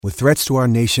With threats to our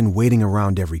nation waiting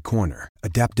around every corner,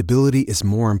 adaptability is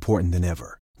more important than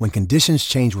ever. When conditions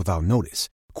change without notice,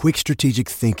 quick strategic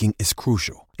thinking is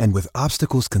crucial. And with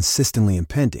obstacles consistently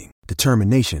impending,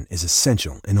 determination is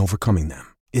essential in overcoming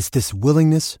them. It's this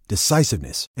willingness,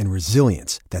 decisiveness, and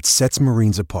resilience that sets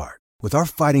Marines apart. With our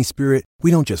fighting spirit, we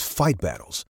don't just fight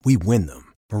battles, we win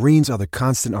them. Marines are the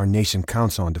constant our nation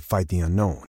counts on to fight the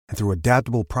unknown. And through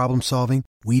adaptable problem solving,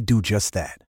 we do just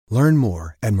that. Learn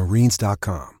more at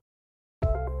marines.com.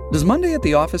 Does Monday at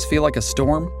the office feel like a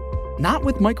storm? Not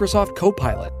with Microsoft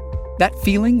Copilot. That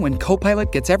feeling when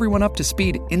Copilot gets everyone up to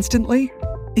speed instantly?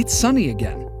 It's sunny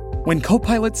again. When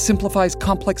Copilot simplifies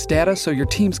complex data so your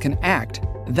teams can act,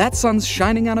 that sun's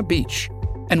shining on a beach.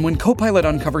 And when Copilot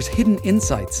uncovers hidden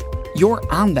insights, you're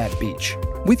on that beach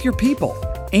with your people,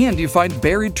 and you find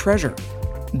buried treasure.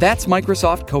 That's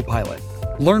Microsoft Copilot.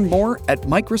 Learn more at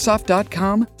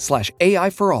Microsoft.com/AI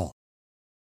for all.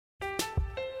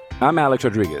 I'm Alex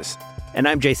Rodriguez. And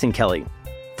I'm Jason Kelly.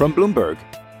 From Bloomberg,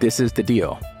 this is The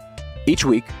Deal. Each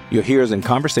week, you'll hear us in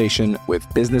conversation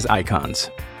with business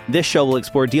icons. This show will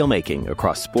explore deal-making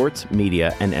across sports,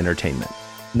 media, and entertainment.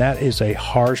 That is a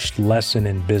harsh lesson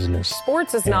in business.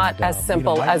 Sports is not as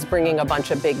simple as bringing a bunch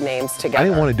of big names together. I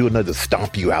didn't want to do another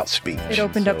stomp you out speech. It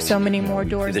opened up so many more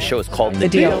doors. The show is called The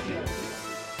Deal.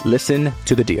 Listen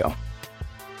to The Deal.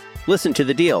 Listen to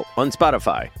The Deal on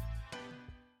Spotify.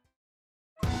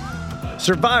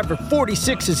 Survivor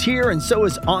 46 is here, and so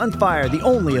is On Fire, the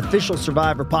only official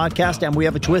Survivor podcast, and we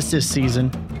have a twist this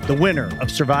season. The winner of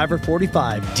Survivor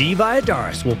 45, Dee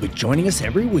Valladares, will be joining us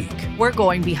every week. We're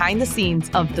going behind the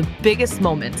scenes of the biggest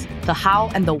moments, the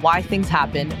how and the why things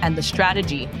happen, and the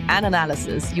strategy and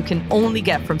analysis you can only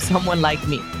get from someone like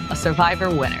me, a Survivor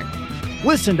winner.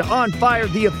 Listen to On Fire,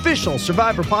 the official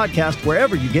Survivor podcast,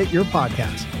 wherever you get your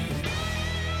podcasts.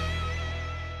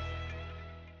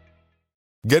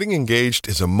 Getting engaged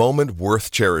is a moment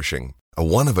worth cherishing. A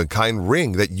one-of-a-kind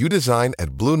ring that you design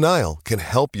at Blue Nile can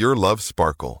help your love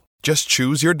sparkle. Just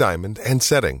choose your diamond and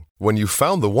setting. When you've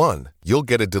found the one, you'll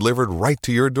get it delivered right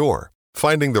to your door.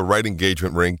 Finding the right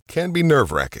engagement ring can be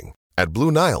nerve-wracking. At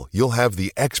Blue Nile, you'll have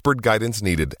the expert guidance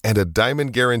needed and a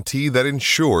diamond guarantee that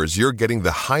ensures you're getting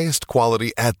the highest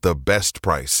quality at the best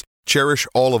price. Cherish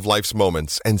all of life's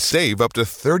moments and save up to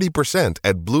 30%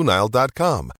 at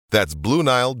BlueNile.com. That's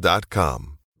BlueNile.com.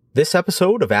 This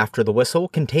episode of After the Whistle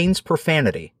contains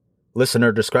profanity.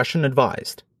 Listener discretion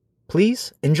advised.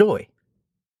 Please enjoy.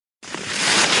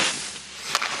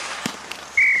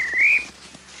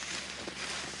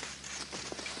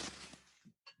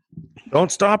 Don't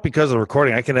stop because of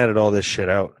recording. I can edit all this shit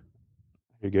out.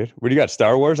 You're good. What do you got?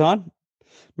 Star Wars on?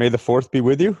 May the 4th be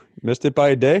with you. Missed it by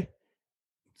a day.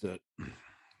 That's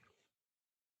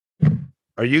it.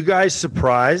 Are you guys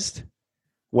surprised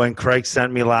when Craig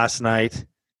sent me last night?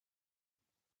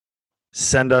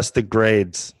 Send us the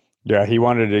grades. Yeah, he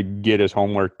wanted to get his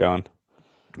homework done.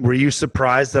 Were you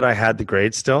surprised that I had the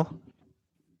grades still?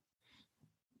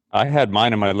 I had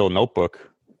mine in my little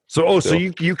notebook. So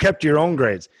you kept your own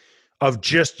grades of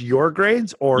just your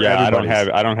grades, or yeah, everybody's?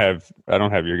 I don't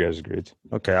have your guys' grades.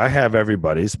 Okay, I have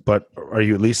everybody's, but are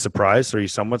you at least surprised? Are you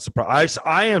somewhat surprised?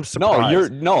 I am surprised. I'm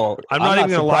not even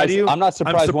gonna lie to you. I'm not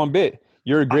surprised one bit.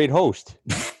 You're a great host.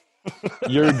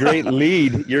 You're a great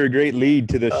lead. You're a great lead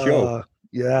to the show.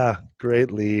 Yeah, great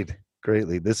lead. Great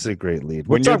lead. This is a great lead.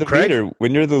 When you're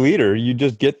the leader, you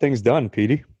just get things done,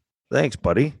 Petey. Thanks,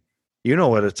 buddy. You know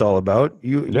what it's all about.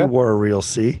 You wore a real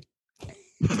C.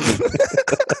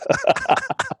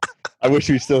 I wish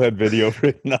we still had video for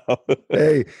it now.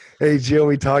 Hey, Gio,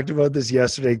 we talked about this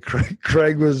yesterday.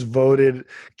 Craig was voted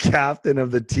captain of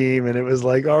the team, and it was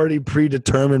like already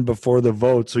predetermined before the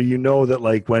vote. So you know that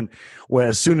like when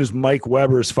as soon as Mike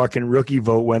Weber's fucking rookie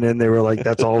vote went in, they were like,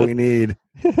 that's all we need.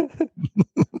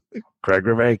 Craig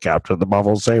Rivet, captain of the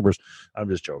Buffalo Sabres. I'm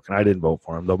just joking. I didn't vote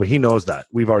for him, though, but he knows that.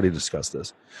 We've already discussed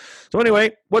this. So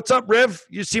anyway, what's up, Riv?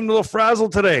 You seemed a little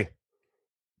frazzled today.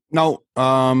 No,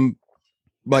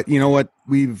 but you know what?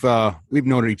 We've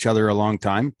known each other a long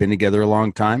time, been together a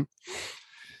long time.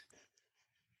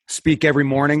 Speak every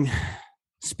morning,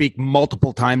 speak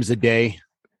multiple times a day,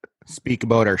 speak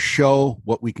about our show,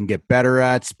 what we can get better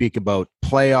at, speak about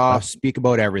playoffs, speak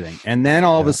about everything. And then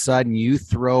all of a sudden you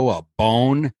throw a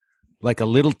bone like a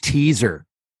little teaser.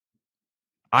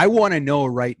 I want to know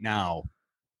right now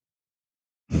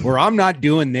where I'm not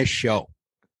doing this show.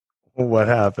 What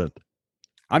happened?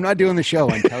 I'm not doing the show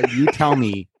until you tell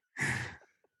me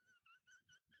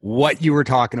what you were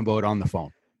talking about on the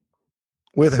phone.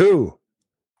 With who?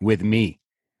 With me.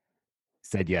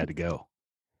 Said you had to go.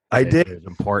 I did. It was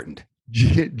important.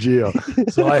 Gio.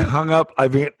 So I hung up. I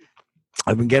mean,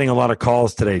 I've been getting a lot of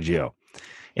calls today, Gio.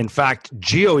 In fact,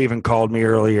 Gio even called me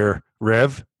earlier,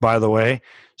 Riv, by the way.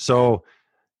 So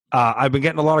I've been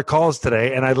getting a lot of calls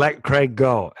today, and I let Craig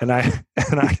go, and I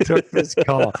took this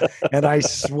call, and I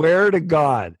swear to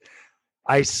God,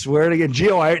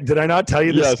 Gio, did I not tell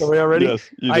you this story already? Yes,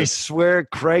 I swear,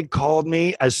 Craig called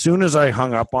me as soon as I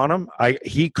hung up on him.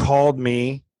 He called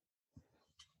me.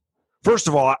 First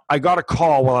of all, I got a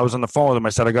call while I was on the phone with him. I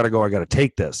said, I got to go. I got to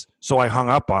take this. So I hung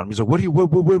up on him. He's like,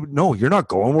 no, you're not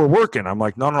going. We're working. I'm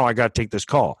like, no, I got to take this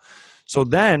call. So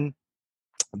then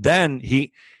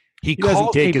he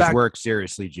doesn't take his work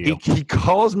seriously, Gio. He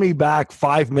calls me back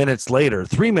 5 minutes later,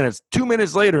 3 minutes, 2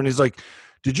 minutes later. And he's like,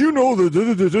 did you know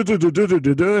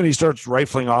that? And he starts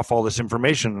rifling off all this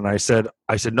information. And I said,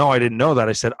 no, I didn't know that.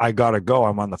 I said, I got to go.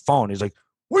 I'm on the phone. He's like,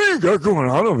 what do you got going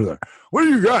on over there? What do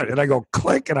you got? And I go,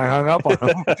 click, and I hung up on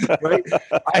him. Right?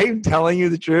 I'm telling you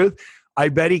the truth. I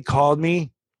bet he called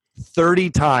me 30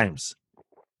 times.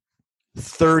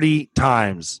 30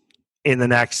 times in the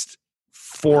next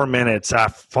 4 minutes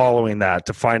following that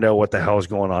to find out what the hell is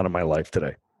going on in my life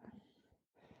today.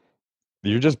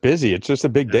 You're just busy. It's just a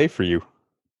big day for you.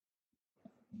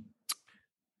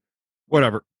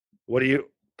 Whatever. What do you...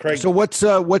 Craig. So what's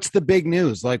the big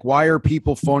news? Like, why are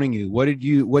people phoning you?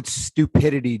 What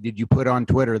stupidity did you put on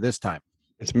Twitter this time?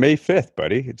 It's May 5th,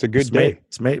 buddy. It's a good day.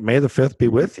 It's May the 5th be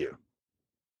with you.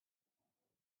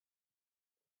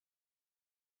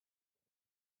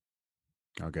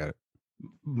 I'll get it.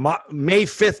 May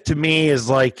 5th to me is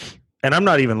like, and I'm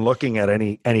not even looking at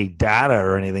any data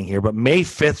or anything here, but May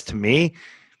 5th to me,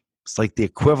 it's like the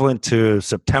equivalent to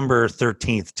September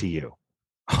 13th to you.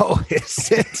 Oh,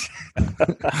 is it?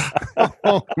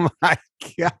 Oh my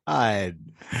God.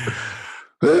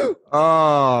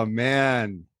 Oh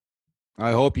man.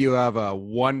 I hope you have a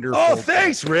wonderful. Oh,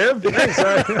 thanks, Riv. Thanks.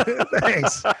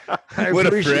 Thanks. What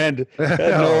a friend. I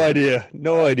had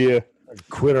no idea.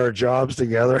 Quit our jobs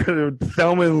together.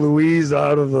 Thelma and Louise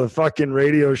out of the fucking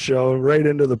radio show right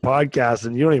into the podcast,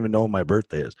 and you don't even know when my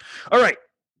birthday is. All right.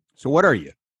 So what are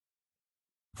you?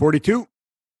 42?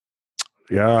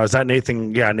 Yeah, is that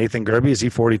Nathan? Yeah, Nathan Gerby. Is he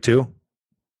 42?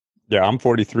 Yeah, I'm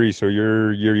 43, so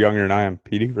you're younger than I am,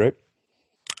 Petey, right?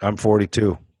 I'm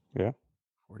 42. Yeah.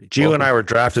 Gio and I were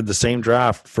drafted the same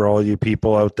draft for all you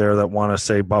people out there that want to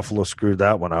say Buffalo screwed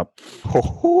that one up.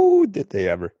 Oh, did they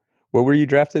ever? What were you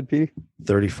drafted, Petey?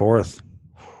 34th.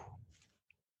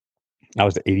 I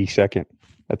was 82nd.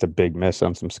 That's a big miss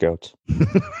on some scouts.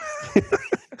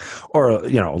 Or,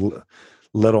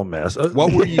 little miss.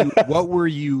 What were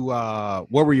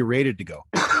you rated to go?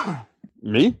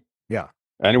 Me? Yeah.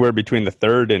 Anywhere between the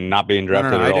third and not being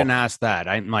drafted No, at all. I didn't ask that.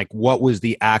 I'm like, what was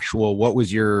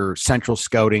your central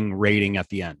scouting rating at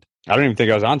the end? I don't even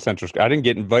think I was on central. I didn't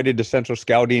get invited to central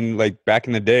scouting. Like back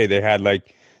in the day, they had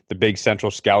like the big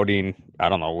central scouting. I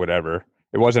don't know, whatever.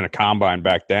 It wasn't a combine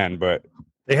back then, but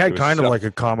they had kind of like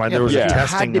a combine. There was a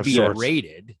testing had to of be sorts.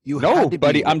 rated. No,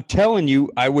 buddy, I'm telling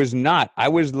you, I was not. I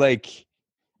was like,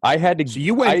 I had to. So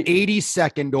you went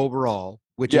 82nd overall,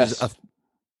 which is a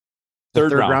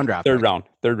third round draft. Third round.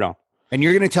 And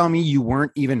you're going to tell me you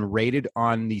weren't even rated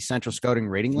on the central scouting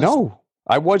rating list? No,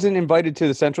 I wasn't invited to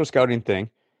the central scouting thing.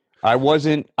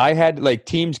 I had like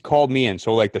teams called me in.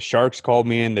 So like the Sharks called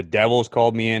me in, the Devils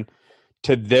called me in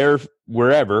to their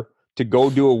wherever to go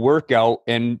do a workout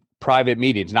and private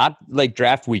meetings, not like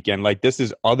draft weekend. Like this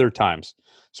is other times.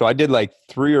 So I did like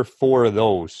 3 or 4 of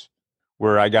those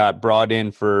where I got brought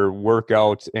in for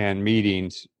workouts and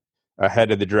meetings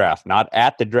ahead of the draft, not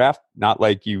at the draft, not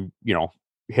like you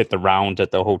hit the rounds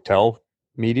at the hotel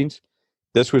meetings.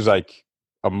 This was like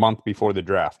a month before the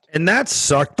draft. And that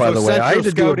sucked, by the way. I had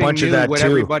to do a bunch of that what too.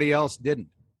 Everybody else didn't.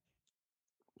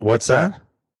 What's that?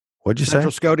 What'd you say?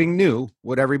 Central scouting knew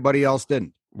what everybody else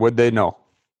didn't. What'd they know?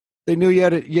 They knew you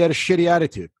had a shitty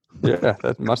attitude. Yeah,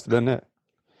 that must have been it.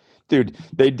 Dude,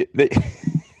 they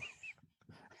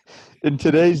in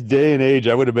today's day and age,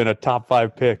 I would have been a top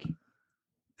 5 pick.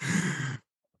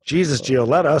 Jesus, Gio,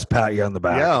 let us pat you on the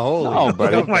back. Yeah, holy. No,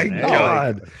 buddy. Oh, my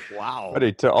God. Wow.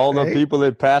 Buddy, to all the people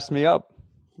that passed me up,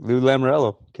 Lou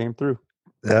Lamoriello came through.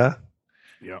 Yeah?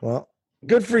 Yeah. Well,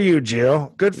 good for you,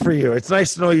 Gio. Good for you. It's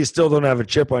nice to know you still don't have a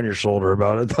chip on your shoulder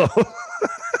about it, though.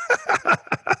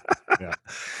 Yeah.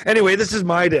 Anyway, this is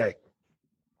my day.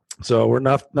 So we're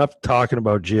enough talking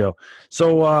about Gio.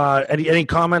 So any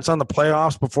comments on the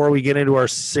playoffs before we get into our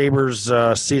Sabres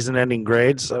season-ending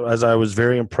grades? As I was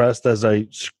very impressed as I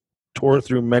tore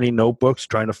through many notebooks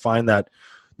trying to find that.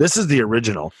 This is the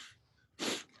original.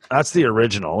 That's the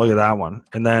original. Look at that one.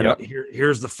 And then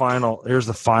here's the final. Here's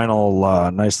the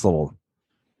final nice little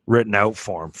written out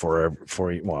form for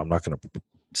you. Well, I'm not going to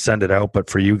send it out, but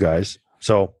for you guys.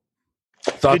 So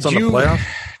thoughts on the playoffs?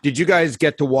 Did you guys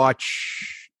get to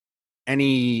watch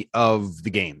any of the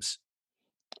games?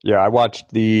 Yeah, I watched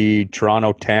the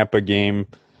Toronto-Tampa game,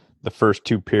 the first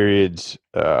 2 periods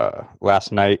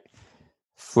last night,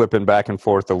 flipping back and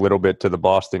forth a little bit to the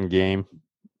Boston game.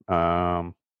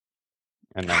 And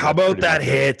how about that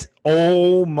hit?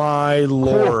 Oh, my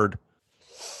Lord.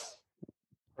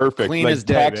 Perfect. Clean like as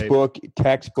day, textbook.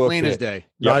 Clean hit. as day.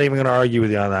 Not even going to argue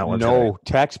with you on that one. No, today.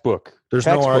 textbook. There's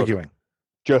textbook. no arguing.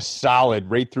 Just solid,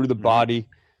 right through the body.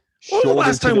 When was the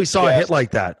last time we saw a hit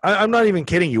like that? I'm not even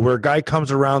kidding you. Where a guy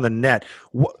comes around the net,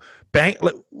 bang,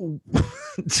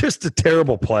 just a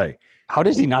terrible play. How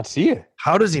does he not see it?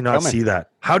 How does he not see that?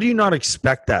 How do you not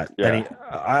expect that? Yeah.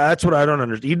 That's what I don't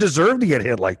understand. You deserve to get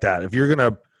hit like that if you're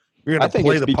gonna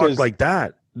play the puck like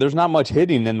that. There's not much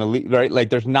hitting in the league, right? Like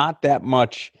there's not that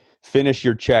much finish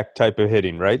your check type of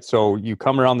hitting, right? So you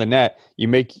come around the net, you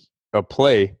make a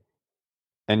play,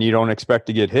 and you don't expect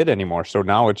to get hit anymore. So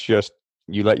now it's just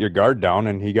you let your guard down,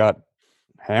 and he got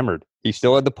hammered. He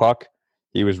still had the puck.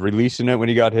 He was releasing it when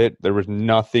he got hit. There was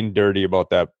nothing dirty about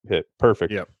that hit.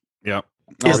 Perfect. Yep.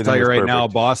 I'll tell you right now,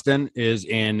 Boston is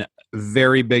in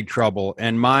very big trouble.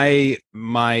 And my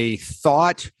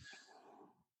thought,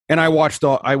 and I watched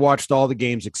all the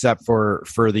games except for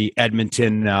the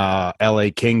Edmonton LA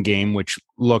King game, which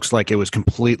looks like it was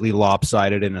completely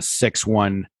lopsided in a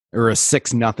 6-1 or a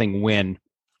 6-0 win,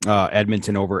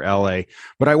 Edmonton over LA.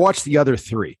 But I watched the other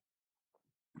 3.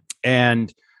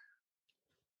 And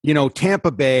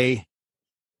Tampa Bay,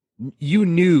 you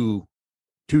knew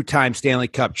 2-time Stanley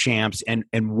Cup champs and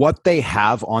what they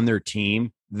have on their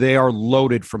team, they are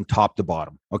loaded from top to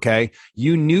bottom. Okay.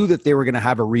 You knew that they were going to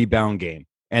have a rebound game,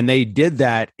 and they did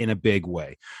that in a big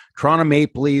way. Toronto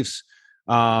Maple Leafs,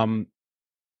 it's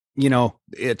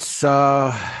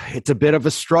a bit of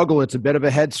a struggle. It's a bit of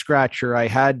a head scratcher. I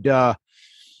had a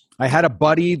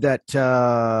buddy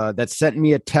that sent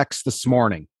me a text this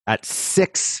morning at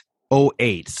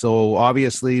 6:08. So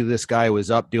obviously this guy was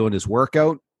up doing his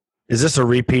workout. Is this a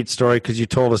repeat story? Because you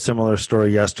told a similar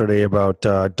story yesterday about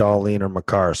Darlene or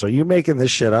Makar. So are you making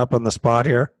this shit up on the spot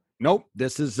here? Nope.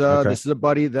 This is a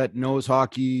buddy that knows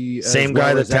hockey. Same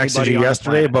guy that texted you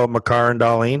yesterday about Makar and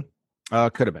Darlene?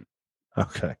 Could have been.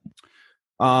 Okay.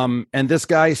 And this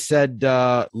guy said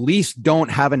Leafs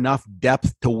don't have enough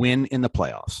depth to win in the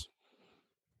playoffs.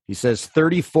 He says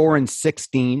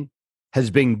 34-16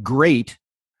 has been great,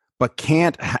 but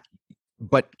can't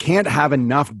have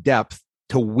enough depth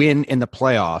to win in the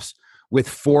playoffs with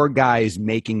 4 guys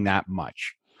making that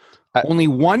much. Only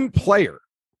one player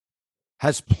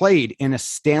has played in a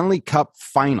Stanley Cup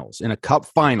Finals,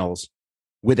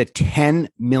 with a $10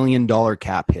 million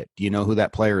cap hit. Do you know who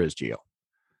that player is, Gio?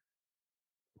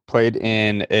 Played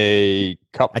in a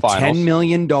Cup Finals. $10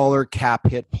 million cap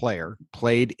hit player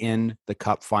played in the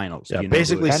Cup Finals. Yeah,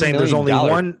 basically saying there's only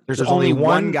one. There's only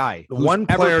one guy, one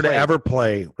player to ever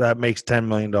play that makes $10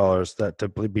 million that to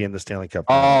be in the Stanley Cup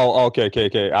Finals. Oh,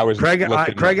 okay. I was Craig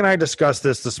and I discussed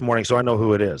this morning, so I know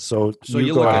who it is. So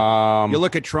you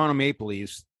look at Toronto Maple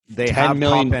Leafs. They have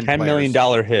 $10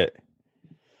 million hit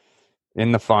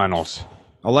in the finals.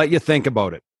 I'll let you think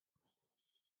about it.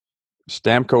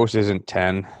 Stamkos isn't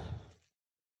 10.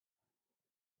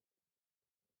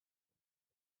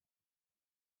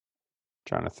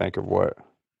 Trying to think of what.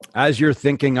 As you're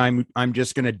thinking, I'm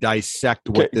just going to dissect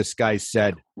what this guy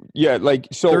said. Yeah, like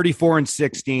so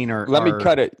 34-16 or Let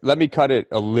me cut it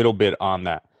a little bit on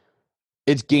that.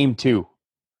 It's game 2.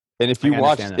 And if you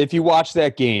watch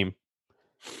that game,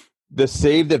 the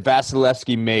save that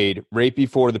Vasilevsky made right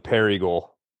before the Perry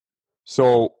goal.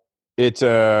 So it's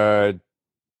a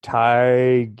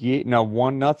tie game. No,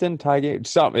 1-0 tie game.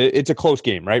 It's a close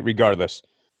game, right? Regardless.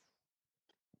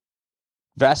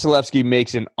 Vasilevsky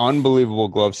makes an unbelievable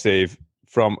glove save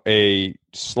from a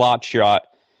slot shot,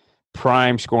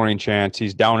 prime scoring chance.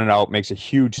 He's down and out, makes a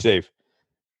huge save.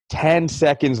 10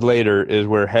 seconds later is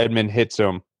where Hedman hits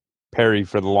him, Perry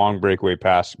for the long breakaway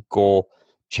pass, goal,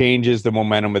 changes the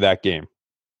momentum of that game.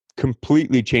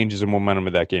 Completely changes the momentum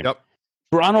of that game. Yep.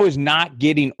 Toronto is not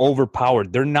getting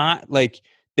overpowered. They're not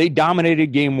they dominated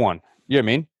game 1. You know what I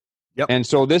mean? Yep. And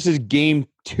so this is game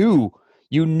 2.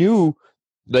 You knew,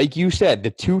 like you said,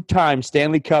 the 2-time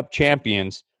Stanley Cup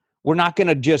champions were not going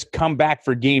to just come back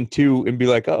for game 2 and be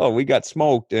like, oh, we got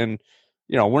smoked and,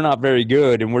 we're not very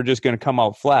good and we're just going to come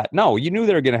out flat. No, you knew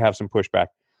they were going to have some pushback.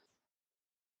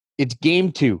 It's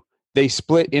game 2. They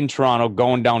split in Toronto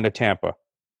going down to Tampa.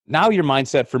 Now your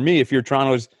mindset for me, if you're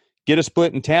Toronto, is get a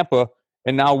split in Tampa,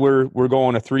 and now we're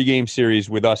going a 3-game series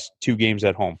with us 2 games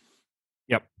at home.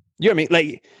 Yep. You know what I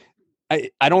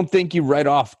mean? I don't think you write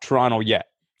off Toronto yet.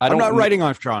 I'm not writing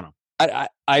off Toronto. I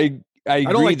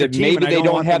agree like that the team, maybe and I they don't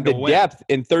don't want have them the to win. depth,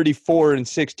 and 34 and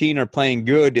 16 are playing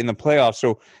good in the playoffs.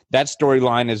 So that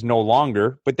storyline is no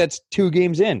longer, but that's 2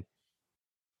 games in.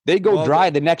 They go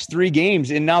dry the next 3 games,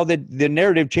 and now the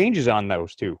narrative changes on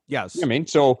those 2. Yes. You know what I mean?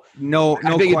 So no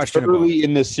I think question it's early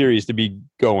in this series to be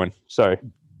going. Sorry.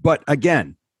 But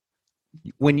again,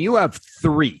 when you have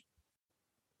 3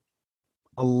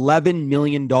 $11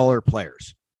 million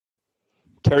players.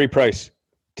 Carey Price,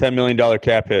 $10 million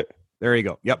cap hit. There you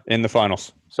go. Yep. In the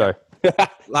finals. Sorry.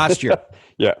 Last year.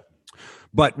 Yeah.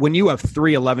 But when you have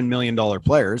 3 $11 million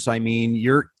players, I mean,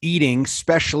 you're eating,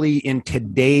 especially in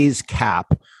today's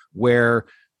cap, where,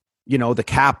 the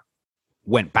cap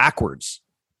went backwards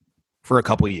for a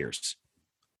couple of years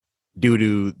due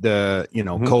to the,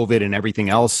 COVID and everything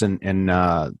else and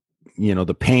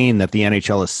the pain that the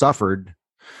NHL has suffered.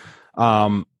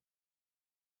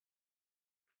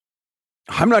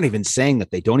 I'm not even saying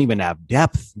that they don't even have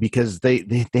depth, because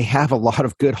they have a lot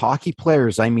of good hockey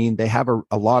players. I mean, they have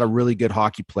a lot of really good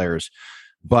hockey players.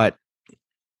 But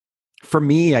for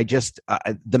me, I just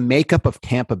the makeup of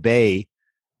Tampa Bay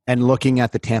and looking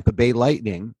at the Tampa Bay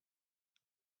Lightning,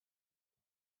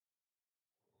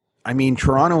 I mean,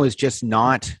 Toronto is just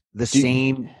not the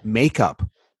same makeup.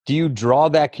 Do you draw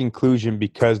that conclusion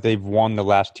because they've won the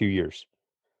last 2 years?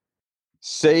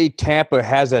 Say Tampa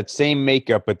has that same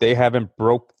makeup, but they haven't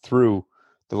broke through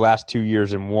the last 2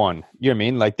 years and won. You know what I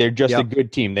mean? Like, they're just a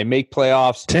good team. They make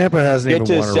playoffs. Tampa hasn't even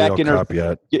won a real cup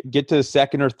yet. Get to the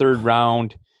second or third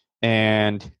round,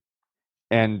 and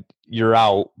you're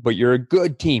out. But you're a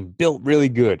good team, built really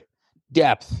good,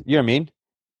 depth. You know what I mean?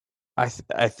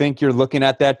 I think you're looking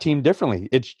at that team differently.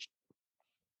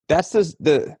 That's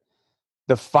the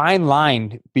fine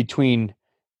line between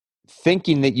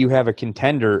thinking that you have a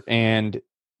contender and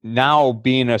now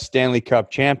being a Stanley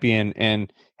Cup champion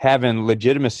and having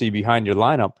legitimacy behind your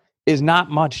lineup is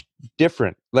not much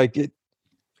different. Like,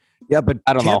 but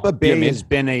I don't know. Tampa Bay You know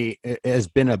what I mean? has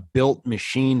been a built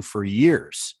machine for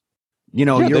years.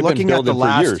 You're they've looking been at the building for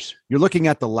last years. You're looking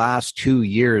at the last 2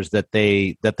 years that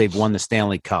they've won the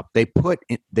Stanley Cup. They put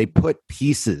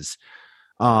pieces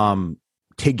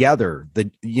together.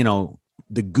 The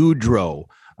Goudreau,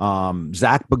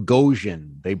 Zach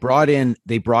Bogosian. They brought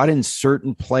in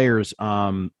certain players,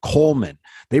 Coleman.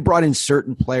 They brought in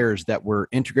certain players that were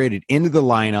integrated into the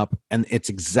lineup, and it's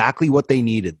exactly what they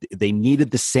needed. They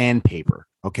needed the sandpaper.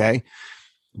 Okay.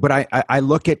 But I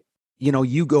look at,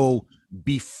 you go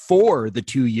before the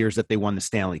 2 years that they won the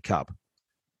Stanley Cup.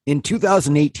 In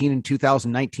 2018 and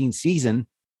 2019 season,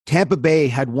 Tampa Bay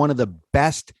had one of the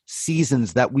best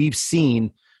seasons that we've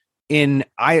seen in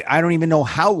I don't even know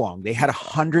how long. They had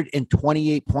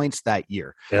 128 points that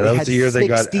year. Yeah, that was the year they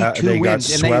got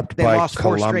swept by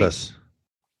Columbus.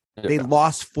 They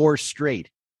lost 4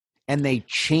 straight, and they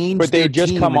changed. But they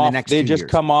just come off. They just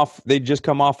years. come off. They just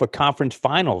come off a conference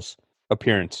finals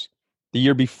appearance the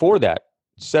year before that.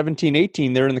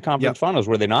 17-18, they're in the conference finals,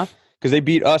 were they not? Because they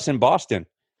beat us in Boston.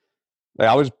 Like,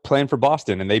 I was playing for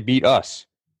Boston, and they beat us,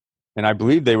 and I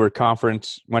believe they went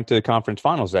to the conference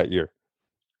finals that year.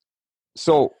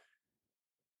 So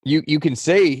you can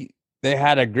say they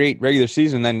had a great regular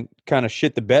season, then kind of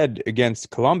shit the bed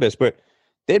against Columbus, but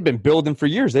they'd been building for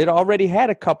years. They'd already had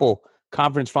a couple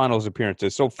conference finals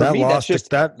appearances. So for me, that's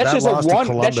just a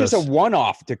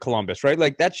one-off to Columbus, right?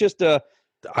 Like, that's just a.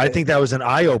 I think that was an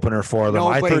eye opener for them.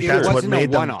 I think that's what made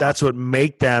them. That's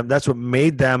what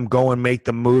made them go and make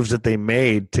the moves that they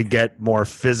made to get more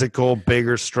physical,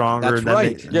 bigger, stronger.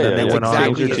 That's and then they went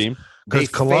on because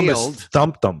Columbus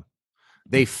thumped them.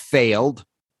 They failed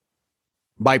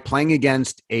by playing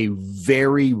against a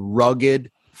very rugged,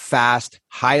 fast,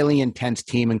 highly intense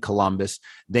team in Columbus.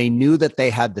 They knew that they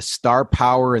had the star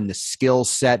power and the skill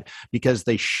set because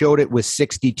they showed it with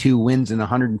 62 wins and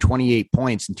 128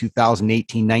 points in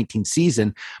 2018-19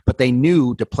 season. But they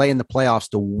knew to play in the playoffs,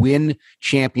 to win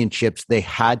championships, they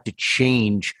had to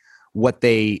change what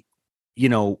they,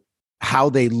 how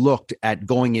they looked at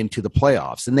going into the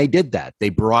playoffs. And they did that. They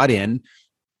brought in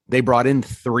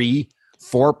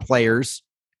 3-4 players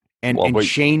and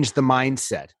changed the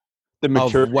mindset. The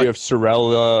maturity of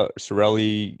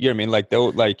Cirelli, you know what I mean? Like,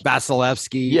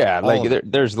 Vasilevsky. Yeah, like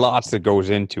there's lots that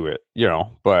goes into it,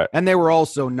 but. And they were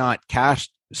also not cash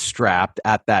strapped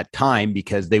at that time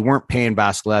because they weren't paying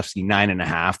Vasilevsky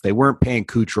 9.5. They weren't paying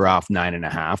Kucherov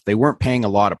 9.5. They weren't paying a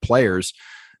lot of players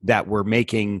that were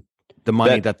making the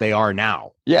money that they are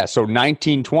now. Yeah, so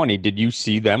 19-20, did you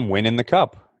see them win in the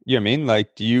cup? You know what I mean?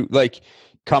 Like, do you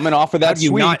coming off of that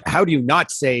sweep? How do you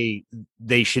not say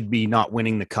they should be not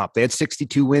winning the cup? They had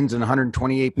 62 wins and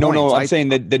 128 points. No, I'm saying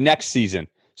that the next season.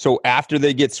 So after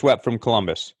they get swept from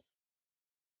Columbus,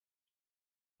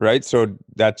 right? So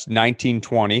that's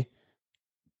 1920,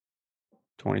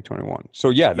 2021. So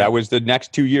yeah, that was the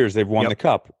next 2 years they've won the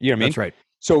cup. You know what I mean? That's right.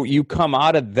 So you come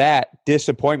out of that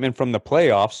disappointment from the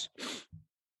playoffs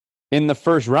in the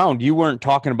first round. You weren't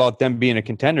talking about them being a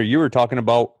contender. You were talking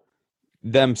about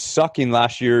them sucking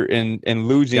last year and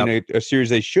losing a series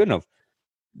they shouldn't have.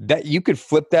 That you could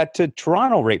flip that to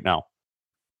Toronto right now.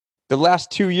 The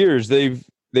last 2 years they've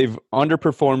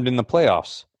underperformed in the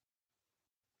playoffs,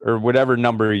 or whatever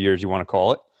number of years you want to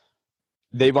call it.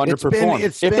 They've underperformed.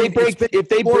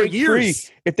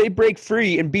 If they break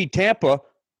free and beat Tampa,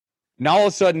 now all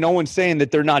of a sudden no one's saying that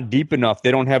they're not deep enough.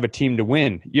 They don't have a team to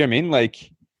win. You know what I mean?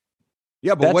 Like,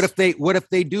 yeah, but what if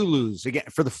they do lose again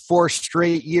for the fourth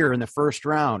straight year in the first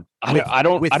round? I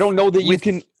don't know that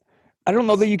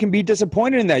you can be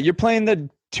disappointed in that. You're playing the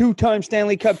 2-time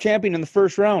Stanley Cup champion in the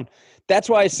first round. That's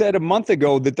why I said a month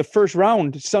ago that the first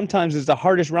round sometimes is the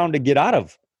hardest round to get out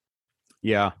of.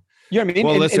 Yeah. You know what I mean?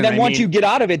 Well, and then once you get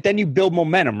out of it, then you build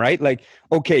momentum, right? Like,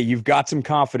 okay, you've got some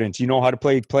confidence. You know how to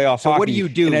play playoff hockey. What do you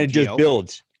do? And then it just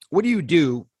builds. What do you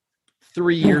do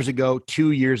 3 years ago,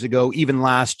 2 years ago, even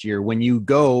last year, when you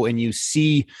go and you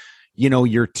see,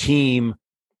 your team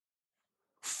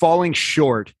falling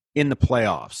short in the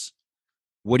playoffs?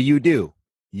 What do?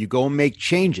 You go and make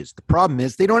changes. The problem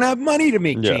is they don't have money to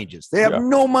make changes. They have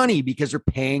no money because they're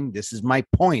paying. This is my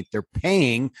point. They're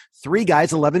paying 3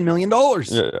 guys $11 million.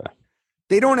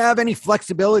 They don't have any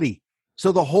flexibility.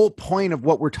 So the whole point of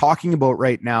what we're talking about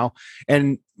right now,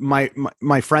 and my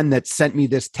friend that sent me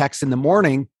this text in the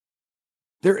morning,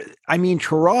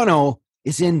 Toronto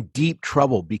is in deep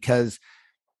trouble because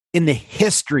in the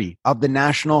history of the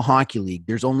National Hockey League,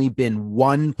 there's only been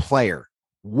one player,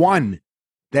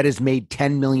 that has made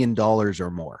 $10 million or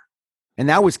more. And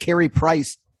that was Carey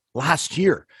Price last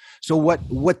year. So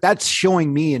what that's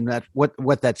showing me, and that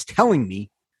what that's telling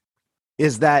me,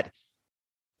 is that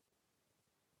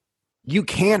you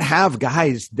can't have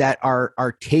guys that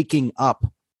are taking up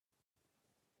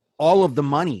all of the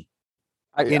money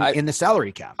in the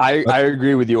salary cap. I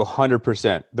agree with you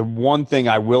 100%. The one thing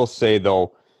I will say,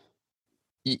 though,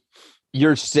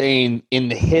 you're saying in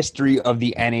the history of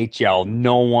the NHL,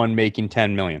 no one making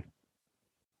 $10 million.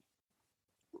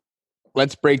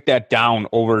 Let's break that down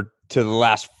over to the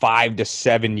last 5 to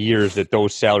 7 years that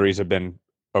those salaries have been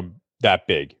that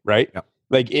big, right? Yep.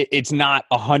 Like it's not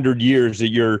 100 years that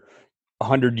you're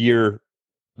 100-year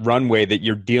runway that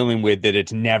you're dealing with that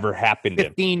it's never happened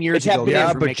 15 years ago.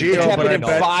 Yeah, but it's happened in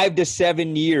 5 to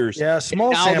 7 years. Yeah,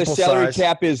 small now sample the salary size.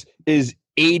 cap is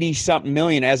 80-something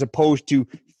million as opposed to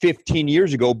 15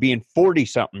 years ago being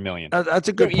 40-something million. That's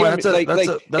a good point.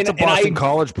 That's a Boston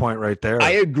College point right there.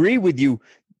 I agree with you.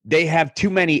 They have too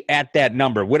many at that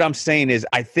number. What I'm saying is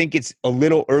I think it's a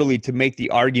little early to make the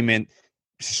argument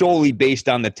solely based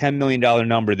on the $10 million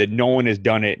number that no one has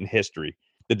done it in history,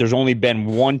 that there's only been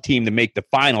one team to make the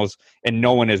finals and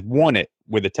no one has won it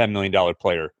with a $10 million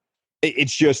player.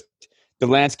 It's just the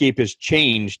landscape has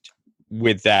changed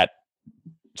with that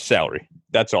salary.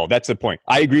 That's all. That's the point.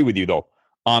 I agree with you, though,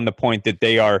 on the point that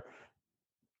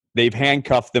they've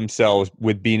handcuffed themselves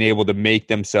with being able to make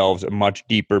themselves a much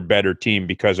deeper, better team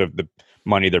because of the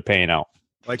money they're paying out.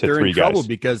 Like they're in trouble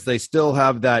because they still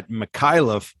have that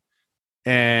Mikhailov,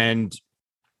 and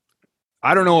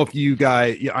I don't know if you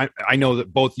guys. I know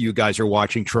that both of you guys are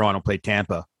watching Toronto play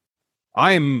Tampa.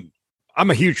 I'm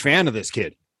a huge fan of this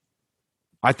kid.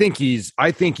 I think he's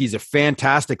a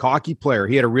fantastic hockey player.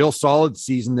 He had a real solid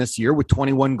season this year with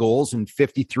 21 goals in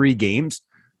 53 games.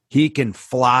 He can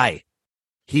fly.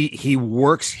 He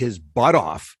works his butt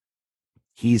off.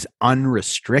 He's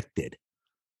unrestricted.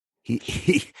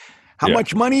 How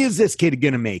much money is this kid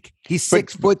going to make? He's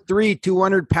 6'3",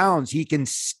 200 pounds. He can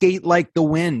skate like the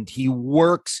wind. He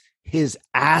works his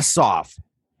ass off.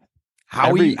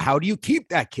 How do you keep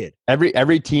that kid?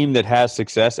 Every team that has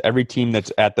success, every team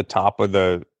that's at the top of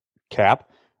the cap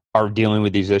are dealing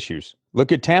with these issues.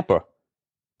 Look at Tampa.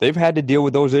 They've had to deal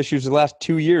with those issues the last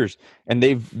 2 years, and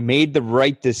they've made the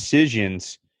right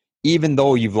decisions, even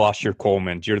though you've lost your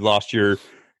Colemans, you've lost your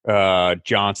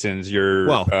Johnsons, they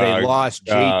lost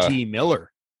JT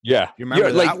Miller. Yeah. You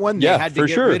remember that one? They had to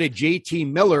get rid of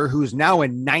JT Miller, who's now a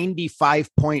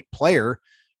 95-point player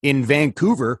in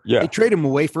Vancouver. Yeah. They trade him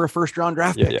away for a first-round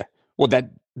draft pick. Yeah. Well, that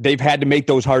they've had to make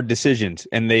those hard decisions,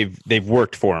 and they've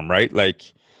worked for him, right? Like,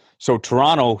 so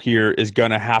Toronto here is going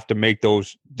to have to make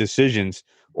those decisions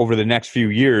over the next few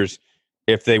years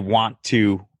if they want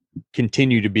to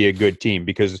continue to be a good team,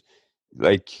 because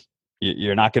like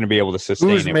you're not going to be able to sustain.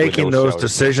 Who's it making with those salaries.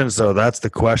 decisions, though? That's the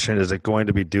question. Is it going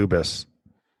to be Dubas?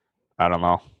 I don't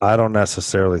know. I don't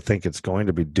necessarily think it's going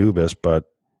to be Dubas, but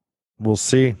we'll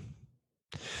see.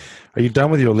 Are you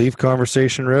done with your Leaf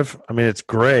conversation, Riv? I mean, it's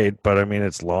great, but I mean,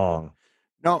 it's long.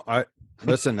 No,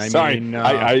 listen.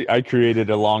 I created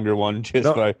a longer one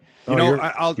by. You're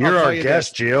our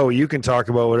guest, Gio. You can talk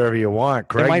about whatever you want.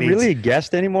 Craig Am I really a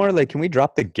guest anymore? Like, can we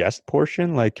drop the guest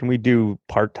portion? Like, can we do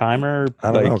part timer?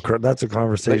 I don't know. That's a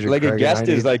conversation. Like a guest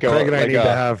is like Craig and I need to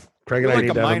have. Craig and I need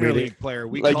to have a minor meeting. league player.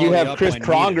 We like you have Chris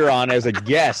Pronger on as a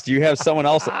guest. You have someone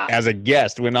else as a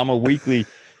guest when I'm a weekly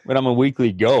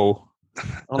go. I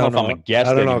don't know if I'm a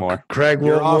guest anymore. Craig,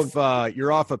 you're off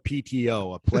a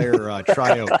PTO, a player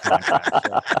tryout contract.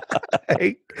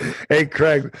 So. Hey,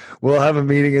 Craig, we'll have a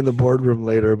meeting in the boardroom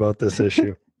later about this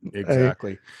issue.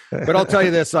 Exactly. But I'll tell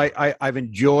you this, I've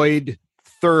enjoyed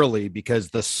thoroughly because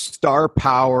the star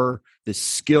power, the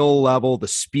skill level, the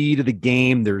speed of the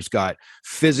game, there's got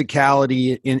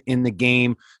physicality in the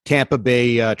game. Tampa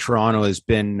Bay, Toronto has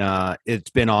been,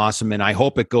 it's been awesome. And I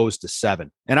hope it goes to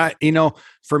 7. And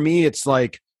for me, it's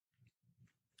like,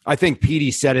 I think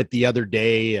Petey said it the other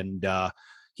day, and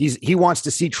he wants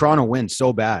to see Toronto win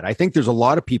so bad. I think there's a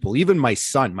lot of people, even my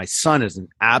son is an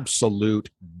absolute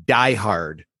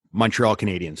diehard Montreal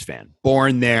Canadiens fan,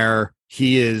 born there.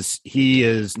 He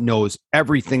knows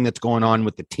everything that's going on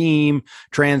with the team,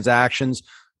 transactions.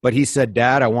 But he said,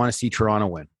 Dad, I want to see Toronto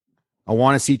win. I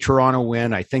want to see Toronto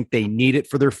win. I think they need it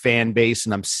for their fan base.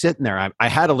 And I'm sitting there. I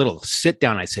had a little sit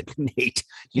down. I said, Nate,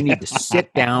 you need to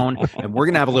sit down and we're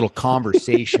going to have a little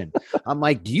conversation. I'm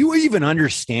like, do you even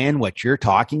understand what you're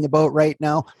talking about right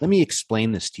now? Let me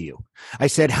explain this to you. I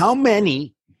said, how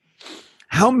many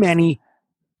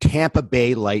Tampa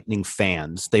Bay Lightning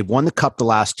fans, they've won the cup the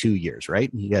last 2 years,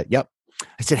 right? And yep.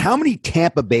 I said, how many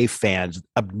Tampa Bay fans,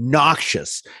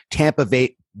 obnoxious Tampa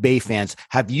Bay fans,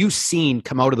 have you seen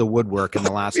come out of the woodwork in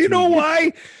the last 2 years? You know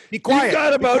why? Be quiet.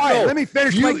 Let me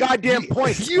finish my goddamn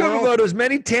point. You have about as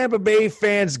many Tampa Bay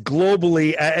fans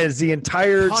globally as the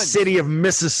entire city of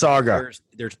Mississauga.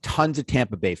 There's tons of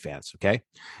Tampa Bay fans, okay?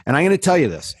 And I'm going to tell you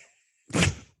this.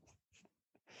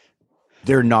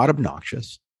 They're not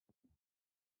obnoxious.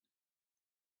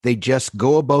 They just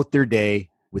go about their day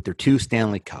with their 2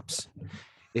 Stanley Cups.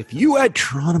 If you had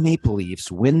Toronto Maple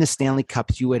Leafs win the Stanley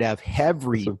Cups, you would have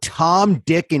every Tom,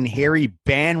 Dick, and Harry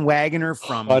bandwagoner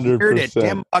from 100%. Here to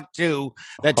Timbuktu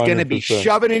that's going to be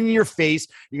shoving in your face.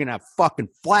 You're going to have fucking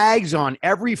flags on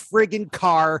every friggin'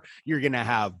 car. You're going to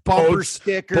have bumper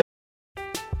stickers.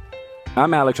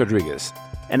 I'm Alex Rodriguez.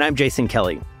 And I'm Jason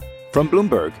Kelly. From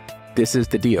Bloomberg, this is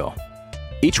The Deal.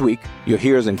 Each week, you'll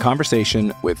hear us in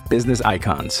conversation with business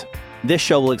icons. This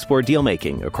show will explore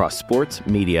deal-making across sports,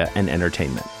 media, and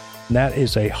entertainment. That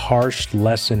is a harsh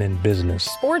lesson in business.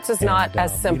 Sports is not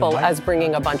as simple as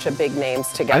bringing a bunch of big names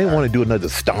together. I didn't want to do another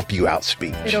stomp you out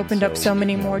speech. It opened up so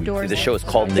many more doors. The show is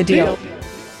called The Deal.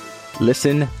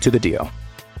 Listen to The Deal.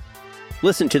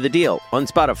 Listen to The Deal on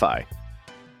Spotify.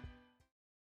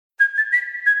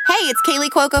 Hey, it's Kaylee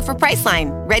Cuoco for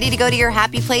Priceline. Ready to go to your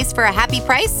happy place for a happy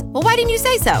price? Well, why didn't you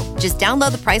say so? Just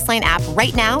download the Priceline app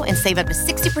right now and save up to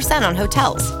 60% on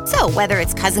hotels. So whether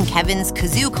it's Cousin Kevin's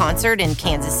Kazoo Concert in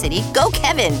Kansas City, go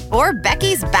Kevin, or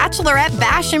Becky's Bachelorette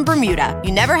Bash in Bermuda,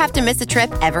 you never have to miss a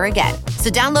trip ever again.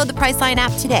 So download the Priceline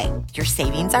app today. Your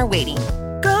savings are waiting.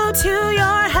 Go to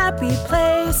your happy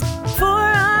place for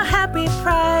a happy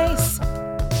price.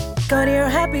 Go to your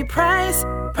happy price,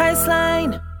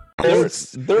 Priceline.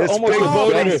 They're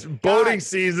almost boating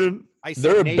season.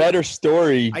 They're a better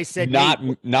story. I said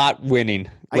not winning.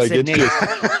 I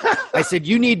said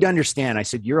you need to understand. I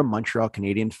said, you're a Montreal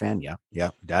Canadian fan. Yeah.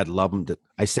 Dad loved them.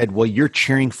 I said, well, you're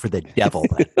cheering for the devil.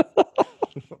 Then.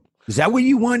 Is that what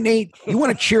you want, Nate? You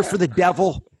want to cheer for the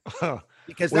devel?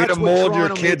 Because way to mold your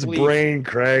kid's brain,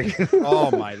 Craig. Oh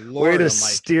my Lord! Way to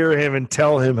steer him and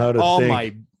tell him how to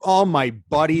think. All my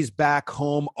buddies back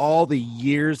home, all the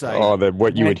years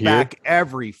what you would hear back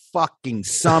every fucking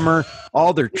summer,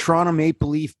 all their Toronto Maple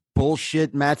Leaf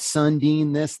bullshit, Matt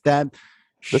Sundin, this, that.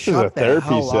 This is a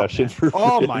therapy session for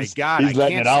Oh my God, I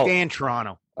can't stand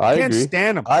Toronto. I can't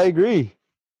stand them. I agree.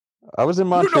 I was in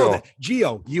Montreal. You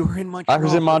know Gio, you were in Montreal. I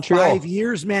was in Montreal. For 5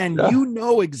 years, man. Yeah. You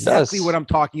know exactly what I'm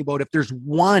talking about. If there's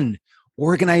one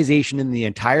organization in the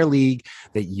entire league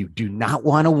that you do not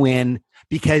want to win,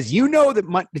 because you know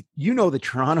that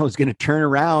Toronto is going to turn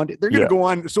around. They're going to go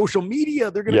on social media.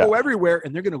 They're going to go everywhere,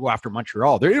 and they're going to go after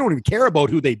Montreal. They don't even care about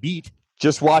who they beat.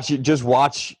 Just watch it. Just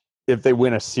watch if they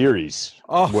win a series.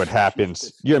 What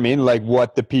happens? You know what I mean? Like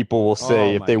what the people will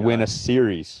say if they win a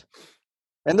series.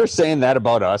 And they're saying that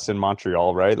about us in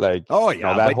Montreal, right? Like, but you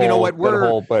know what?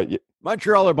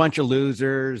 Montreal are a bunch of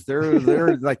losers.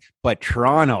 They're like, but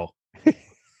Toronto.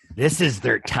 This is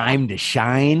their time to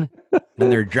shine,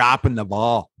 and they're dropping the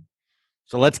ball.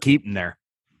 So let's keep them there.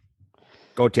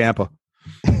 Go Tampa.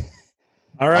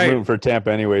 All right. I'm rooting for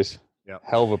Tampa anyways. Yep.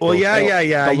 Hell of a Well,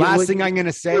 yeah. The last thing I'm going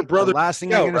to say, the last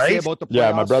thing I'm going to say about the playoffs.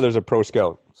 Yeah, my brother's a pro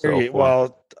scout. So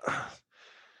well,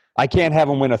 I can't have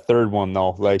him win a third one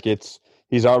though. Like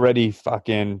he's already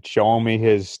fucking showing me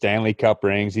his Stanley Cup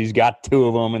rings. He's got 2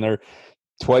 of them, and they're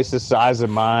twice the size of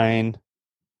mine.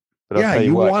 But yeah,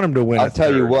 you want him to win. I'll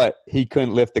tell you what, he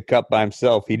couldn't lift the cup by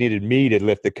himself. He needed me to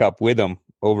lift the cup with him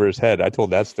over his head. I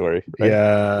told that story. Right?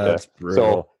 Yeah, that's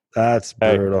brutal. That's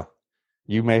brutal.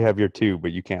 You may have your 2,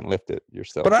 but you can't lift it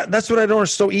yourself. But that's what I don't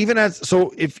understand.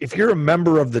 So if you're a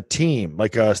member of the team,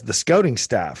 like the scouting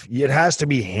staff, it has to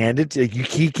be handed to you.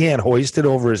 He can't hoist it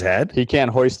over his head. He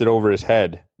can't hoist it over his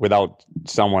head without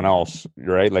someone else,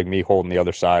 right? Like me holding the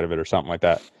other side of it or something like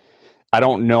that. I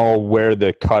don't know where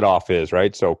the cutoff is,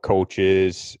 right? So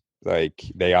coaches, like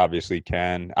they obviously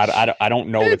can. I don't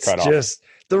know the cutoff. Just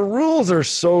the rules are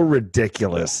so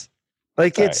ridiculous.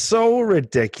 Like it's so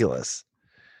ridiculous.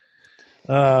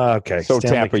 Okay. So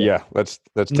Tampa, yeah. Let's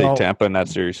take Tampa in that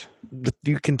series.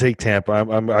 You can take Tampa.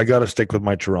 I got to stick with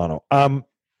my Toronto.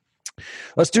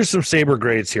 Let's do some Sabre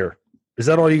grades here. Is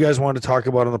that all you guys wanted to talk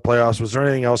about in the playoffs? Was there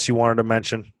anything else you wanted to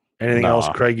mention? Anything else,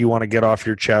 Craig, you want to get off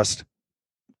your chest?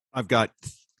 I've got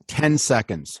 10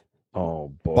 seconds.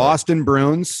 Oh, boy. Boston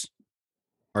Bruins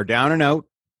are down and out.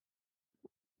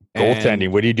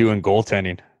 Goaltending. What do you do in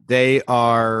goaltending?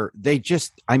 All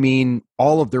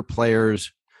of their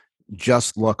players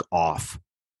just look off.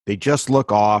 They just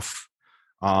look off.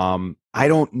 I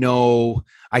don't know.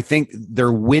 I think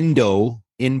their window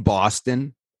in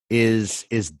Boston is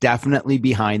definitely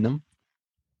behind them.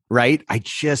 Right? I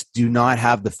just do not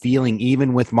have the feeling,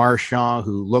 even with Marchand,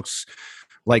 who looks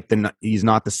like he's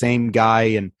not the same guy,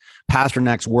 and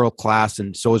Pasternak's world class,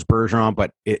 and so is Bergeron. But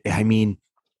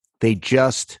they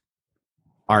just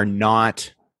are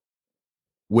not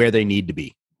where they need to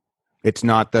be. It's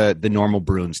not the normal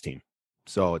Bruins team.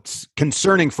 So it's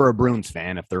concerning for a Bruins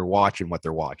fan if they're watching what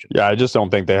they're watching. Yeah, I just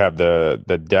don't think they have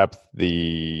the depth,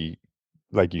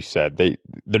 like you said,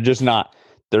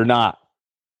 they're not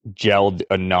gelled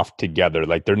enough together.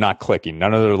 Like they're not clicking.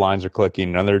 None of their lines are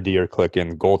clicking. None of their D are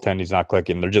clicking. Goaltending's not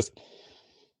clicking.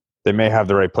 They may have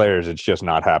the right players. It's just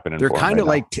not happening. They're kind of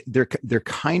like they're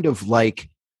kind of like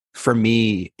for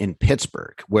me in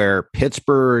Pittsburgh, where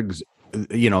Pittsburgh's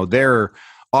their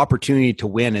opportunity to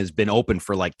win has been open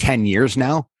for like 10 years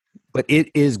now, but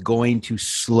it is going to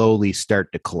slowly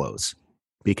start to close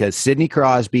because Sidney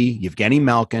Crosby, Evgeny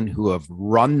Malkin, who have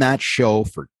run that show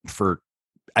for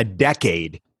a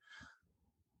decade,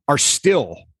 are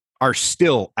still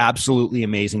absolutely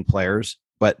amazing players,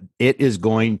 but they're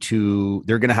going to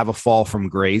have a fall from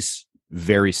grace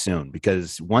very soon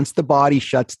because once the body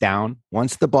shuts down,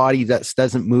 once the body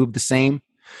doesn't move the same,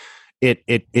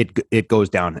 it goes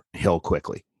downhill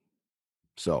quickly.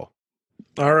 So,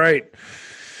 all right.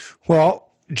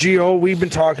 Well, Gio, we've been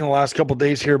talking the last couple of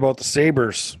days here about the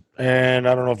Sabres. And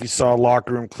I don't know if you saw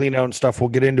locker room clean out and stuff. We'll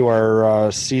get into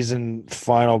our season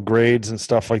final grades and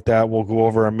stuff like that. We'll go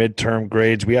over our midterm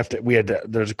grades.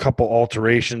 There's a couple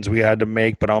alterations we had to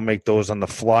make, but I'll make those on the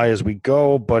fly as we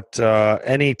go. But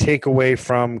any takeaway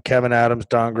from Kevin Adams,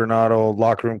 Don Granato,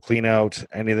 locker room clean out,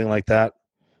 anything like that?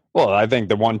 Well, I think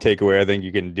the one takeaway I think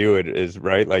you can do it is,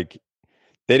 right, like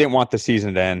they didn't want the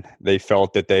season to end. They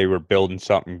felt that they were building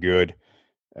something good.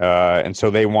 And so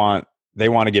they want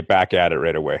to get back at it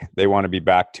right away. They want to be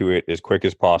back to it as quick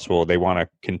as possible. They want to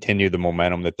continue the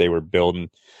momentum that they were building,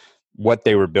 what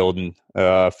they were building.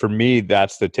 For me,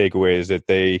 that's the takeaway, is that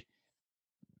they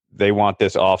want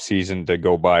this off season to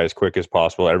go by as quick as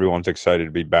possible. Everyone's excited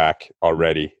to be back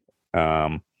already.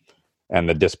 And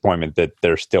the disappointment that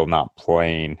they're still not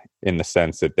playing, in the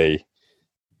sense that they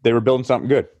were building something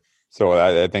good. So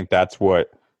I think that's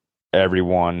what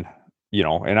everyone,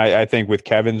 and I think with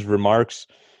Kevin's remarks,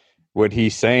 what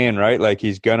he's saying, right? Like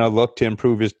he's going to look to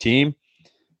improve his team,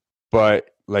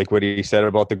 but like what he said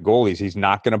about the goalies, he's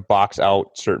not going to box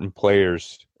out certain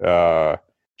players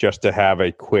just to have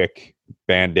a quick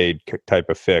Band-Aid type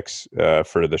of fix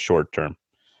for the short term.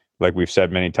 Like we've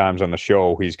said many times on the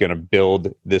show, he's going to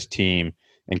build this team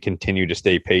and continue to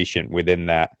stay patient within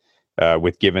that,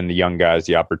 with giving the young guys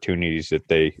the opportunities that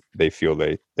they feel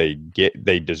they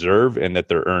deserve and that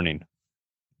they're earning.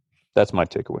 That's my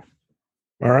takeaway.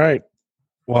 All right.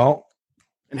 Well,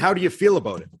 and how do you feel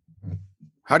about it?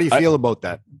 How do you feel about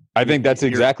that? I think that's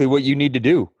exactly what you need to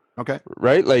do. Okay.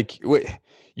 Right? Like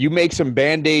you make some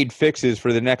Band-Aid fixes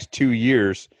for the next 2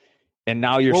 years, and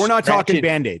now we're not talking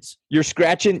Band-Aids. You're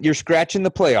scratching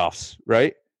the playoffs,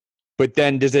 right? But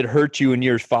then does it hurt you in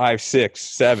years 5, 6,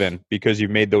 7 because you've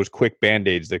made those quick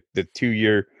Band-Aids, the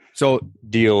 2-year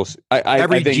deals?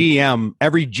 Every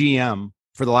GM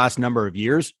for the last number of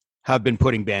years have been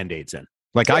putting Band-Aids in.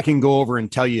 Like I can go over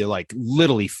and tell you like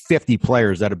literally 50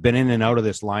 players that have been in and out of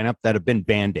this lineup that have been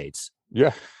Band-Aids.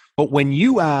 Yeah. But when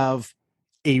you have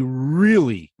a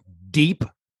really deep,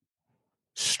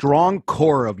 strong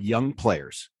core of young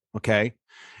players, okay?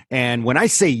 And when I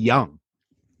say young,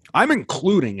 I'm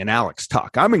including an Alex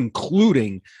Tuck. I'm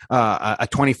including a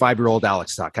 25-year-old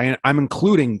Alex Tuck. I'm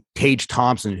including Tage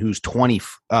Thompson, who's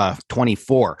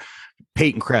 24.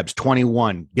 Peyton Krebs,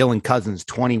 21. Dylan Cousins,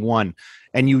 21.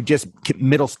 And you just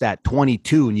Middlestat,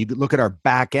 22. And you look at our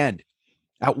back end.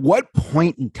 At what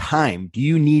point in time do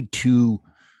you need to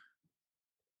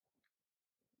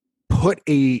put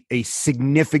a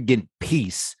significant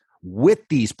piece with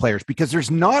these players? Because there's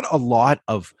not a lot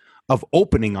of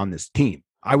opening on this team.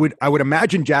 I would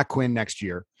imagine Jack Quinn next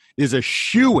year is a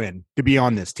shoo-in to be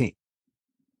on this team.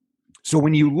 So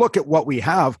when you look at what we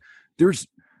have, there's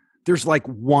like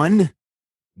one,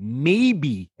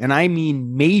 maybe, and I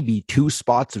mean maybe 2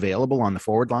 spots available on the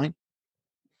forward line.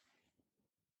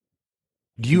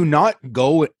 Do you not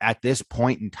go at this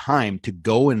point in time to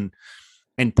go and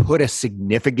put a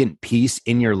significant piece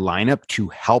in your lineup to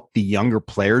help the younger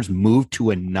players move to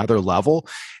another level?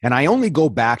 And I only go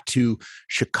back to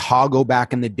Chicago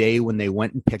back in the day when they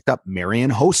went and picked up Marian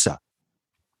Hossa.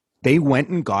 They went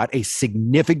and got a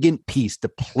significant piece to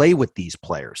play with these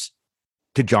players,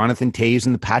 to Jonathan Toews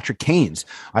and the Patrick Kanes.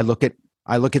 I look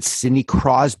at Sidney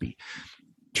Crosby,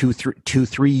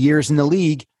 3 years in the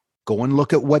league. Go and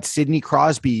look at what Sidney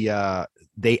Crosby,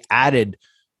 they added.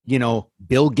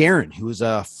 Bill Guerin, who was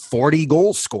a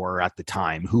 40-goal scorer at the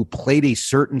time, who played a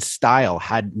certain style,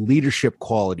 had leadership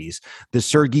qualities. The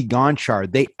Sergei Gonchar,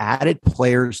 they added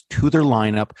players to their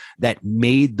lineup that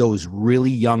made those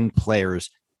really young players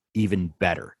even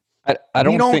better.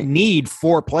 We don't need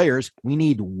 4 players. We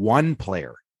need 1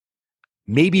 player,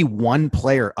 maybe 1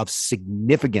 player of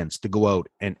significance to go out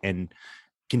and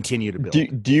continue to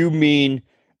build. Do you mean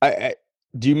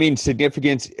do you mean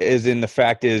significance is in the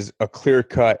fact is a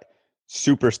clear-cut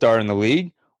superstar in the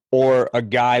league, or a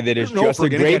guy that is just a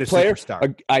great player?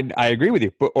 I agree with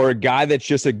you, or a guy that's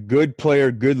just a good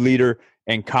player, good leader,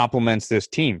 and complements this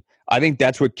team. I think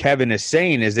that's what Kevin is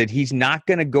saying, is that he's not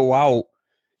going to go out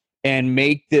and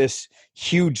make this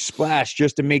huge splash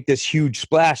just to make this huge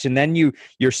splash, and then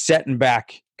you're setting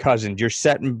back Cousins, you're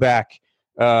setting back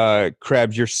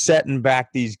Krebs, you're setting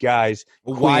back these guys.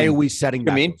 Why are we setting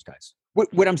back those guys?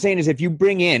 What I'm saying is, if you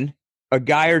bring in a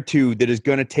guy or two that is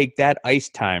going to take that ice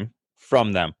time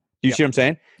from them, do you see what I'm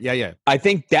saying? Yeah. I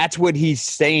think that's what he's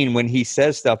saying when he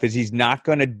says stuff, is he's not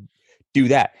going to do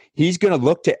that. He's going to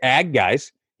look to add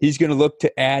guys. He's going to look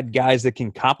to add guys that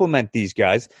can complement these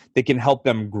guys, that can help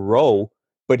them grow,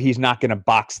 but he's not going to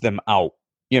box them out.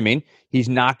 You know what I mean? He's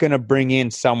not going to bring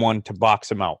in someone to box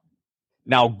them out.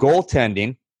 Now,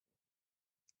 goaltending,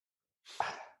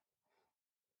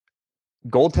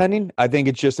 I think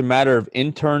it's just a matter of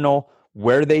internal,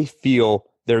 where they feel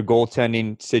their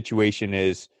goaltending situation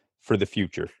is for the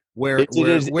future. Where is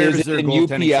their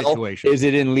goaltending situation? Is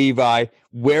it in Levi?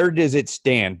 Where does it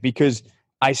stand? Because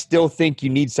I still think you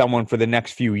need someone for the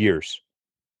next few years,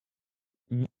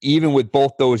 even with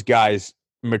both those guys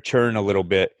maturing a little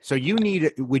bit. So you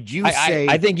need,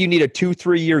 I think you need a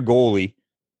 2-3 year goalie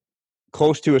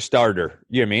close to a starter.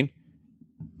 You know what I mean?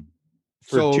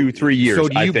 For 2-3 years. So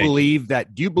do you believe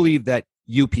that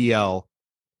UPL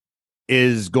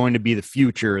is going to be the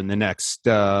future in the next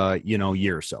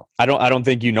year or so? I don't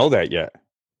think you know that yet.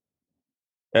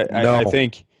 No. I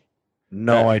think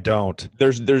I don't.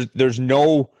 There's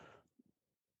no,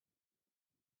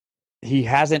 he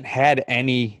hasn't had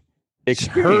any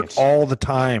experience. He's hurt all the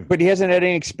time. But he hasn't had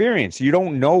any experience. You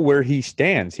don't know where he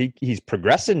stands. He's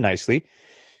progressing nicely.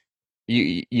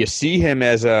 You see him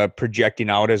as projecting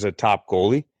out as a top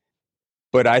goalie,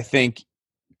 but I think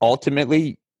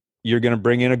ultimately you're going to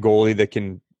bring in a goalie that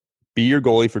can be your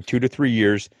goalie for 2 to 3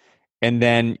 years, and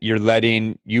then you're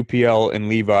letting UPL and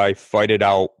Levi fight it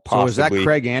out. Possibly. So is that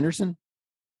Craig Anderson?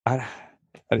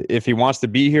 If he wants to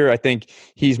be here, I think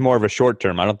he's more of a short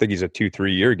term. I don't think he's a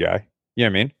 2-3 year guy. You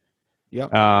know what I mean?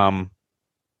 Yeah.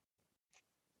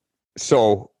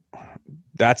 So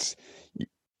that's.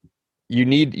 You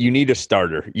need a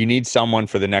starter. You need someone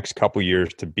for the next couple years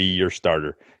to be your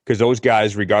starter, because those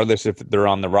guys, regardless if they're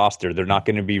on the roster, they're not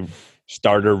going to be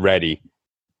starter ready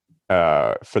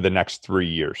for the next 3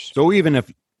 years. So even if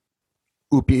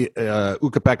Ukko-Pekka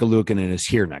Luukkonen is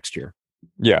here next year,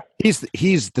 yeah, he's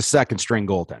the second string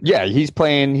goaltender. Yeah, he's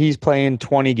playing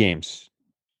 20 games.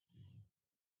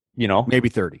 maybe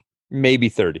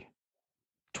 30.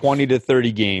 20 to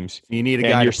 30 games. You need a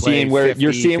guy to play 50,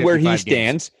 you're seeing where he games.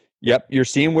 stands. Yep, you're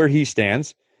seeing where he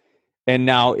stands. And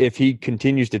now if he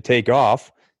continues to take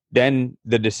off, then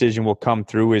the decision will come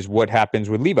through is what happens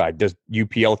with Levi. Does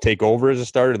UPL take over as a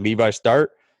starter? Levi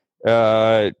start?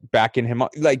 Backing him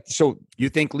up? So you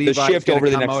think Levi is going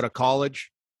to come out of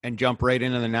college and jump right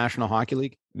into the National Hockey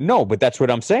League? No, but that's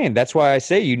what I'm saying. That's why I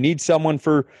say you need someone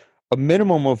for a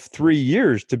minimum of 3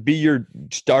 years to be your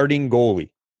starting goalie.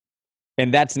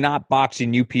 And that's not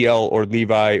boxing UPL or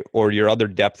Levi or your other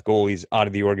depth goalies out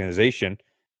of the organization.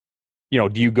 Do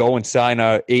you go and sign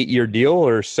a 8-year deal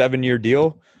or 7-year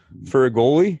deal for a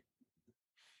goalie?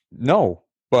 No,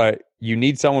 but you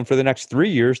need someone for the next 3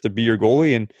 years to be your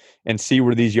goalie and see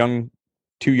where these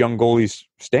two young goalies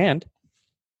stand.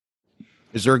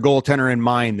 Is there a goaltender in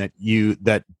mind that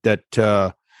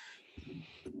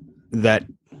that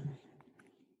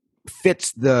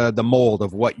fits the mold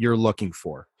of what you're looking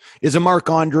for? Is a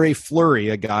Marc-Andre Fleury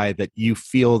a guy that you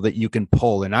feel that you can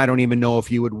pull? And I don't even know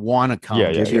if you would want to come.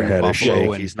 Give your head a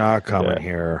shake. He's not coming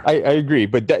here. I agree,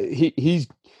 but he's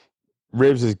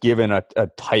Rivs is given a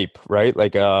type, right?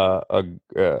 Like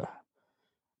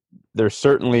there's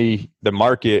certainly the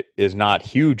market is not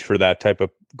huge for that type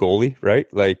of goalie, right?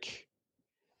 Like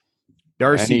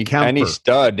Darcy Kemper. Any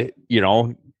stud,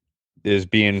 is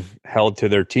being held to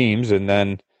their teams, and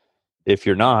then if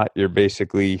you're not, you're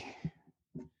basically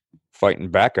fighting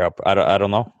backup. I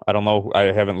don't know. I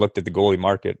haven't looked at the goalie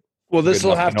market. Well, this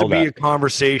will have to be a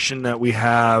conversation that we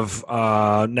have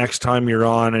next time you're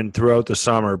on and throughout the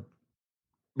summer,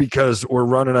 because we're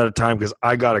running out of time because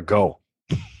I got to go.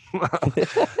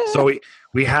 So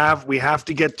we have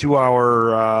to get to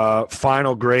our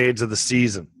final grades of the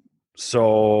season.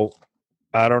 So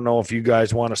I don't know if you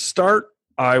guys want to start.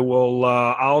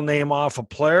 I'll name off a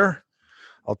player.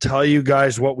 I'll tell you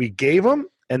guys what we gave them,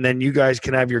 and then you guys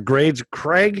can have your grades.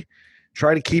 Craig,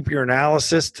 try to keep your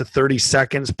analysis to 30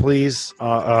 seconds, please.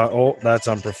 That's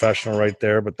unprofessional right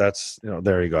there, but that's,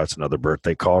 there you go. It's another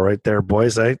birthday call right there,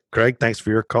 boys. Hey, Craig, thanks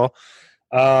for your call.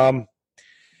 Craig,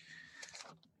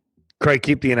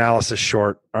 keep the analysis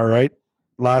short, all right?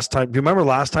 Do you remember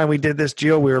last time we did this,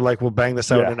 Gio? We were like, we'll bang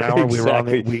this out in an hour.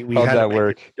 Exactly. We had that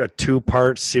work? A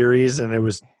 2-part series, and it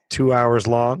was 2 hours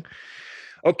long.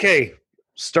 Okay,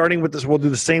 starting with this, we'll do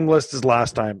the same list as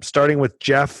last time. Starting with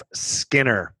Jeff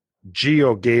Skinner.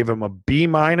 Gio gave him a B-,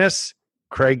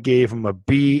 Craig gave him a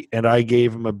B, and I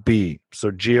gave him a B.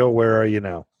 So, Gio, where are you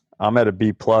now? I'm at a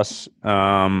B+.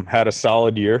 Had a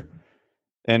solid year,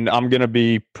 and I'm going to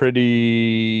be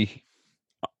pretty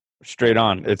straight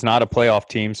on. It's not a playoff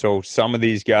team, so some of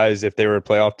these guys, if they were a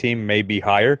playoff team, may be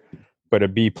higher, but a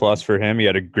B+ for him. He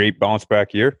had a great bounce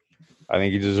back year. I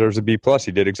think he deserves a B+.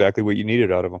 He did exactly what you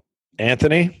needed out of him.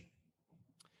 Anthony?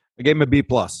 I gave him a B+.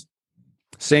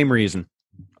 Same reason.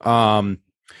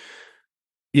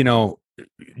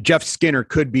 Jeff Skinner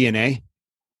could be an A,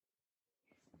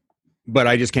 but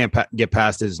I just can't get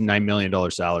past his $9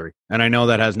 million salary. And I know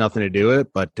that has nothing to do with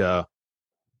it, but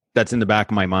that's in the back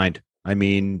of my mind. I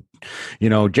mean,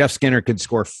 Jeff Skinner could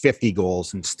score 50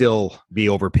 goals and still be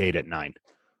overpaid at 9.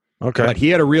 Okay. But he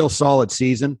had a real solid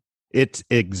season. It's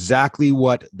exactly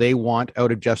what they want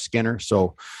out of Jeff Skinner.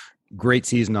 So great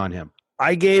season on him.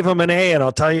 I gave him an A, and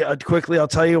I'll tell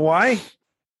you why.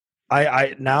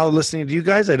 I now listening to you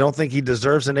guys, I don't think he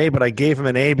deserves an A, but I gave him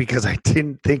an A because I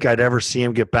didn't think I'd ever see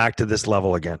him get back to this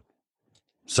level again.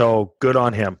 So good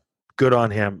on him. Good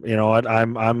on him. You know what?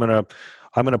 I'm gonna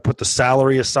put the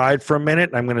salary aside for a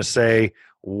minute, and I'm gonna say,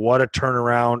 what a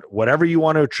turnaround. Whatever you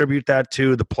want to attribute that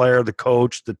to, the player, the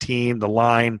coach, the team, the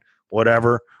line,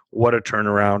 whatever. What a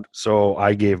turnaround. So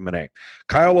I gave him an A.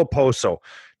 Kyle Oposo.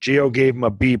 Gio gave him a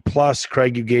B+.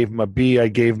 Craig, you gave him a B. I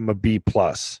gave him a B+.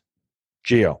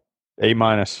 Gio.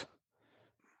 A-.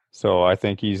 So I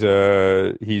think he's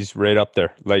right up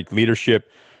there. Like leadership,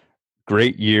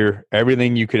 great year.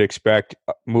 Everything you could expect,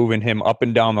 moving him up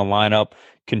and down the lineup,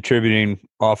 contributing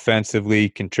offensively,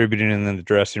 contributing in the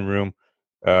dressing room.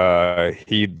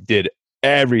 He did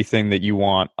everything that you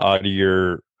want out of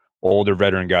your older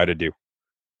veteran guy to do.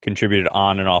 Contributed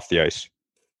on and off the ice.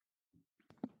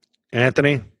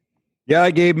 Anthony? Yeah,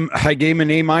 I gave him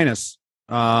an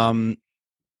A-.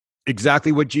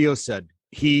 Exactly what Gio said.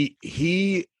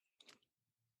 He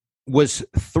was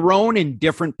thrown in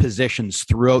different positions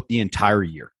throughout the entire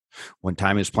year. One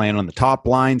time he was playing on the top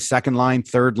line, second line,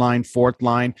 third line, fourth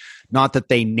line. Not that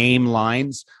they name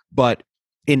lines, but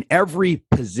in every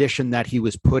position that he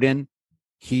was put in,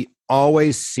 he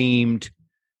always seemed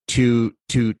to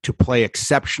play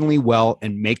exceptionally well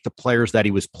and make the players that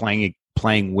he was playing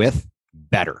with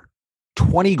better.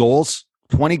 20 goals.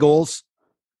 20 goals.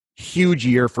 Huge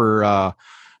year for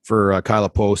Kyle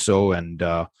Poso, and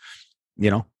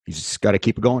he's just got to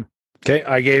keep it going. Okay,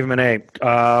 I gave him an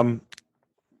A.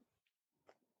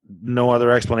 No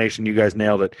other explanation. You guys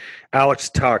nailed it. Alex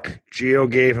Tuck.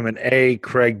 Gio gave him an A.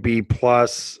 Craig B+.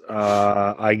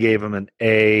 I gave him an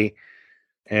A.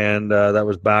 And that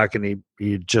was back, and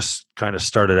he just kind of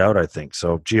started out, I think.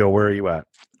 So, Gio, where are you at?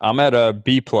 I'm at a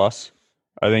B+.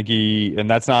 I think and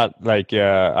that's not like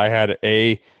I had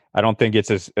A. I don't think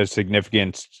it's a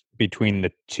significant between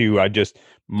the two.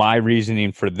 My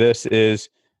reasoning for this is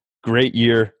great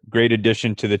year, great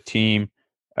addition to the team.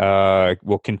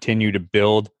 Will continue to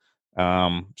build.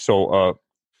 So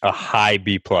a high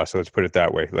B+, let's put it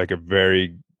that way, like a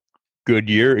very good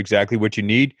year, exactly what you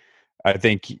need. I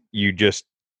think you just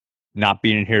not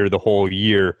being here the whole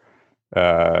year,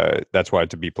 that's why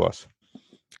it's a B+.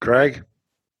 Craig?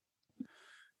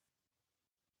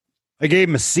 I gave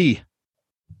him a C.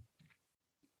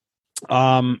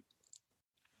 In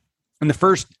the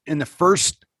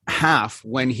first half,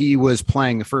 when he was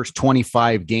playing the first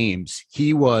 25 games,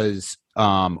 he was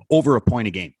over a point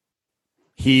a game.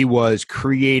 He was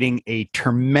creating a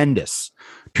tremendous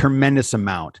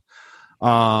amount.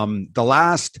 The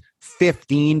last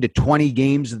 15 to 20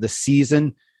 games of the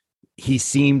season, he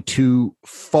seemed to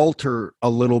falter a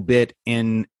little bit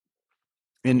in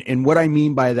what I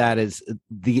mean by that is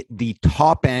the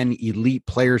top end elite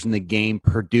players in the game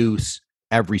produce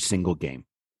every single game.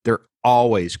 They're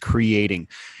always creating.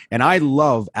 And I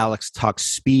love Alex Tuck's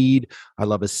speed. I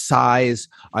love his size.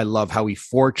 I love how he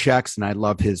forechecks, and I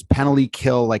love his penalty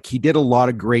kill. Like, he did a lot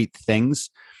of great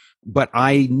things, but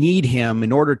I need him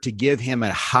in order to give him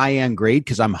a high-end grade,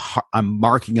 because I'm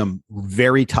marking him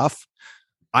very tough.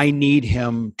 I need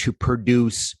him to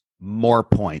produce more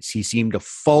points. He seemed to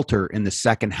falter in the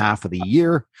second half of the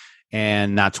year,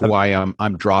 and that's why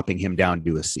I'm dropping him down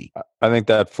to a C. I think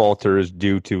that falter is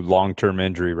due to long-term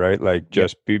injury, right? Like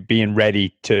just being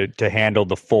ready to handle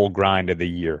the full grind of the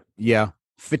year. Yeah.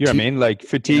 Fatigue, you know what I mean? Like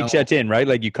fatigue sets in, right?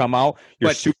 Like you come out,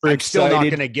 you're super excited. Still not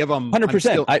going to give him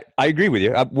 100%. I agree with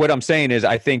you. What I'm saying is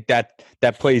I think that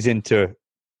plays into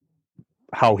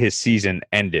how his season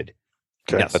ended.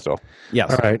 Okay. Yeah, that's all.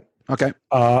 Yes. All right. Okay.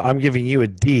 I'm giving you a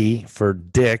D for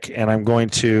Dick, and I'm going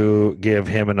to give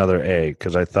him another A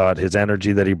because I thought his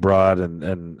energy that he brought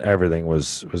and everything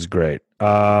was great.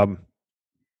 What?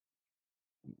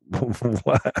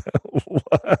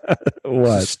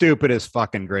 The stupidest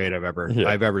fucking grade I've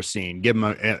ever seen. Give him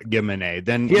an A.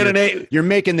 Then he had an A. You're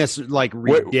making this like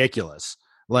ridiculous.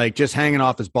 Like just hanging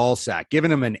off his ball sack.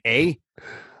 Giving him an A.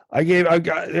 I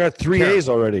got 3 A's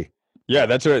already. Yeah,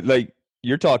 that's what like.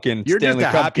 You're talking Stanley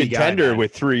Cup contender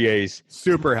with 3 A's.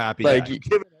 Super happy. Like a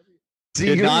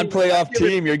non-playoff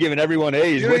team, you're giving everyone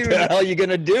A's. What the hell are you going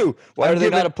to do? Why are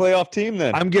they not a playoff team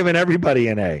then? I'm giving everybody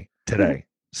an A today.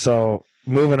 So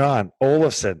moving on.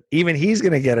 Olofsson. Even he's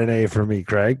going to get an A for me,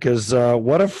 Craig, because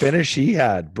what a finish he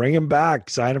had. Bring him back.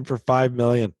 Sign him for $5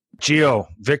 million. Gio,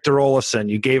 Victor Olofsson,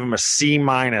 you gave him a C-.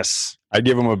 I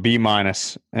give him a B-.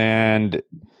 And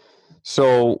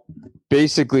so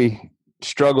basically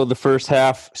struggled the first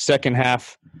half, second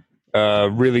half,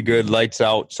 really good, lights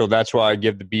out. So that's why I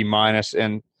give the B-.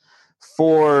 And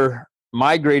for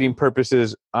my grading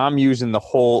purposes, I'm using the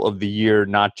whole of the year,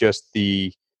 not just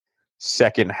the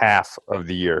second half of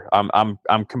the year. I'm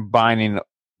combining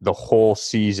the whole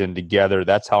season together.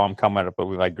 That's how I'm coming up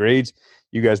with my grades.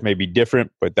 You guys may be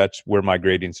different, but that's where my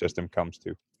grading system comes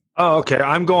to. Oh, okay.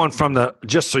 I'm going from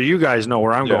just so you guys know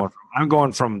where I'm going from. I'm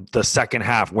going from the second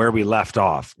half where we left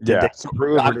off.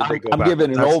 I'm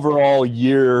giving an overall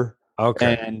year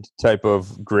and type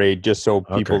of grade just so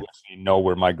people know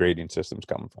where my grading system's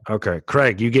coming from. Okay.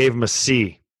 Craig, you gave him a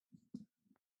C.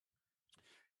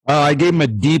 I gave him a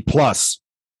D+.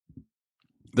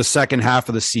 The second half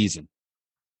of the season.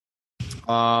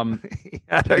 And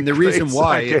the reason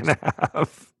why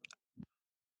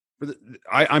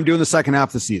I'm doing the second half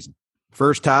of the season.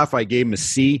 First half, I gave him a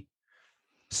C.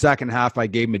 Second half, I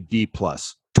gave him a D+.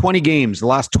 20 games, the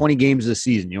last 20 games of the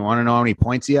season. You want to know how many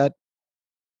points he had?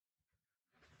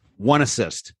 1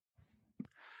 assist.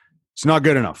 It's not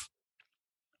good enough.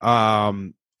 I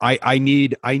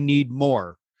need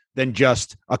more than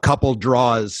just a couple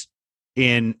draws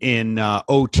in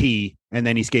OT and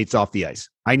then he skates off the ice.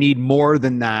 I need more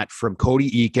than that from Cody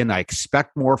Eakin. I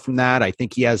expect more from that. I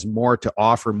think he has more to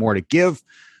offer, more to give.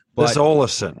 But this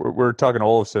Olofsson. We're talking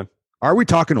Olofsson. Are we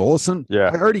talking Olofsson? Yeah.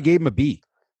 I already gave him a B.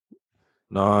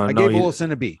 I gave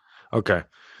Olofsson a B. Okay.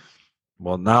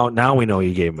 Well, now we know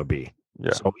you gave him a B.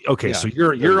 Yeah. So, so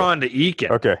you're on to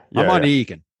Eakin. Okay. I'm on to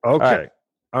Eakin. Okay.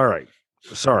 All right.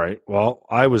 Sorry. Well,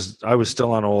 I was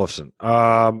still on Olofsson.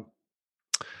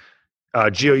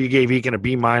 Gio, you gave Eakin a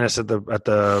B-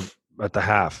 at the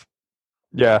half.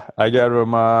 Yeah, I got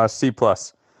him C+.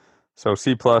 So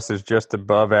C+ is just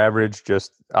above average,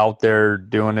 just out there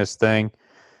doing his thing.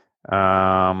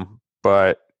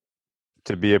 But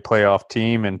to be a playoff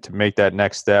team and to make that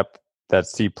next step, that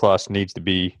C+ needs to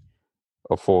be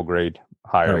a full grade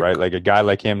higher, right? Like a guy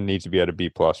like him needs to be at a B+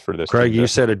 for this. Craig, team you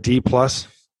said a D+?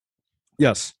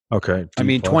 Yes. Okay. I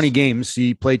mean, 20 games.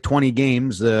 He played 20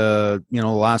 games. The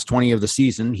last 20 of the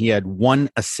season, he had 1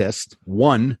 assist,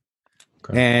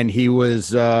 and he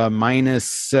was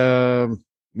minus. The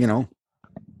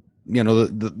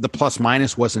plus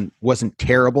minus wasn't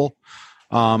terrible.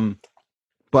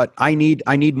 But I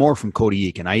need more from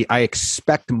Cody Eakin. I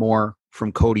expect more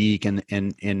from Cody Eakin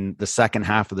in the second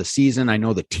half of the season. I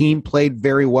know the team played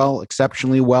very well,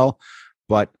 exceptionally well,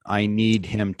 but I need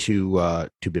him to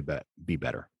be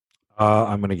better.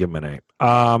 I'm going to give him an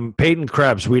A. Peyton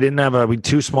Krebs, we didn't have we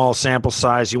too small sample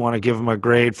size. You want to give him a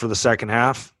grade for the second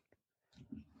half?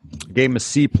 Gave him a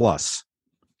C+.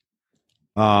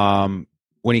 When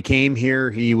he came here,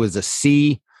 he was a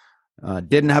C.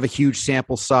 Didn't have a huge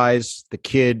sample size. The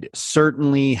kid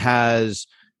certainly has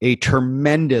a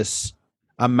tremendous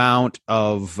amount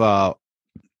of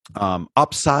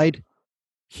upside.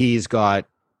 He's got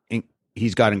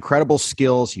incredible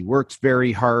skills. He works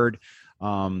very hard.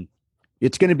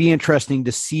 It's going to be interesting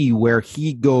to see where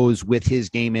he goes with his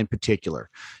game in particular.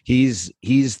 He's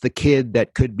the kid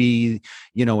that could be,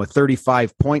 a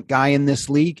 35-point guy in this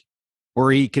league,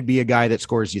 or he could be a guy that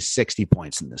scores you 60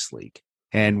 points in this league.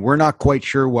 And we're not quite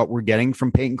sure what we're getting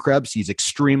from Peyton Krebs. He's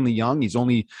extremely young. He's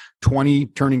only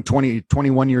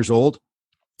 21 years old.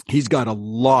 He's got a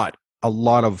lot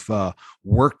of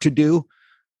work to do,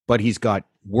 but he's got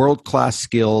world-class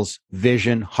skills,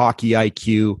 vision, hockey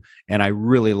IQ, and I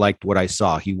really liked what I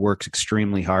saw. He works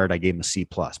extremely hard. I gave him a C+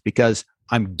 because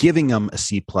I'm giving him a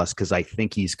C+ because I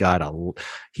think he's got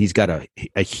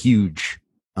a huge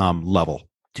level.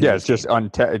 Yeah, it's just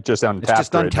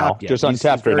untapped right now. Yeah. Just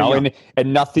untapped right now,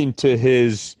 and nothing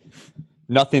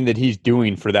that he's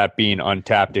doing for that being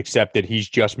untapped, except that he's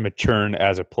just maturing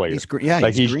as a player. He's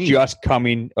just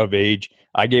coming of age.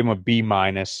 I gave him a B-,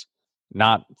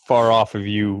 not far off of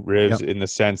you, Rivs, in the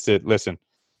sense that, listen,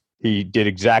 he did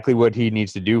exactly what he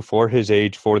needs to do for his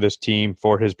age, for this team,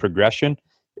 for his progression.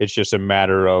 It's just a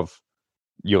matter of,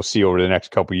 you'll see over the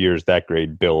next couple of years that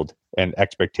grade build and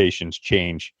expectations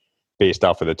change based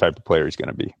off of the type of player he's going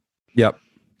to be. Yep.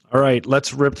 All right,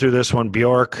 let's rip through this one.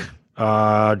 Bjork,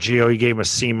 Gio, he gave him a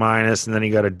C-, and then he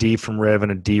got a D from Riv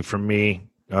and a D from me.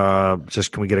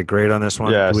 Just can we get a grade on this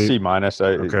one? Yeah, C-.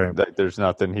 Okay. There's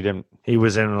nothing. He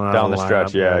was in down the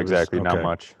stretch. Yeah, exactly. Okay. Not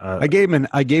much. I gave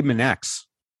him an X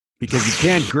because you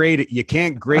can't grade it. You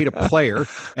can't grade a player,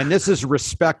 and this is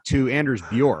respect to Anders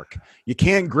Bjork. You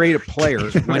can't grade a player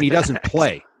when he doesn't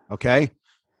play. Okay,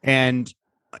 and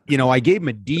I gave him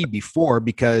a D before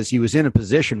because he was in a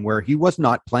position where he was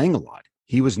not playing a lot.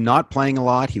 He was not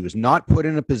put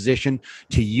in a position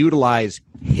to utilize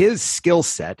his skill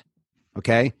set.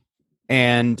 Okay.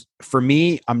 And for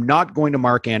me, I'm not going to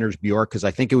mark Anders Bjork because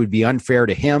I think it would be unfair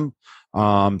to him.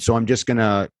 So I'm just going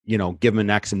to, give him an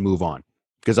X and move on.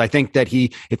 Because I think that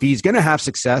if he's going to have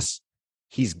success,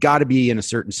 he's got to be in a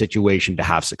certain situation to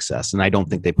have success. And I don't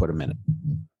think they put him in it.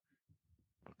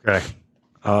 Okay.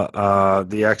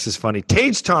 The X is funny.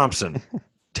 Tage Thompson.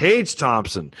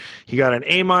 He got an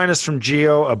A- from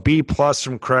Gio, a B+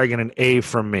 from Craig, and an A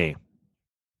from me.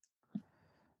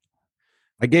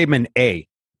 I gave him an A.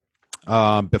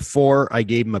 Before I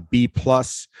gave him a B+.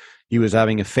 He was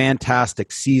having a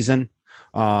fantastic season.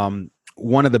 One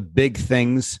of the big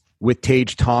things with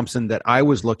Tage Thompson that I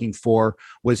was looking for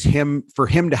was for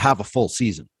him to have a full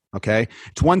season. Okay.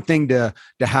 It's one thing to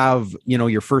have,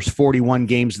 your first 41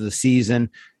 games of the season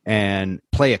and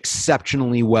play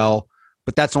exceptionally well,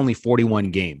 but that's only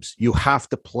 41 games. You have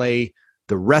to play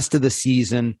the rest of the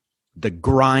season, the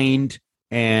grind.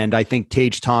 And I think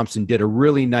Tage Thompson did a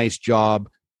really nice job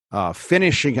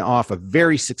finishing off a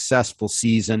very successful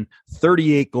season.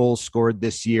 38 goals scored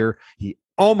this year. He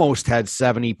almost had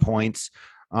 70 points.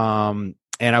 And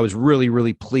I was really,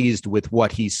 really pleased with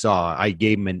what he saw. I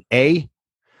gave him an A.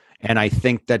 And I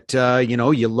think that,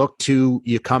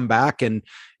 you come back and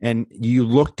you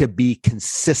look to be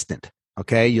consistent.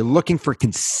 Okay. You're looking for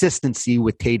consistency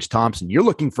with Tage Thompson. You're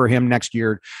looking for him next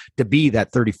year to be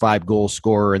that 35 goal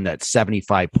scorer and that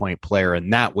 75-point player.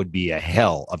 And that would be a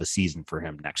hell of a season for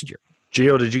him next year.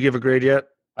 Gio, did you give a grade yet?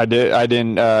 I did. I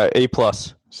didn't. A+.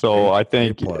 So I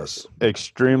think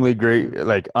extremely great,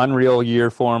 like unreal year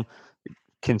for him,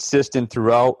 consistent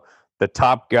throughout. the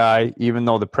top guy, even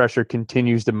though the pressure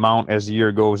continues to mount as the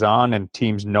year goes on and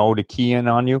teams know to key in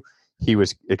on you. He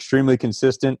was extremely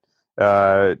consistent,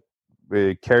 carried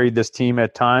this team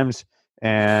at times,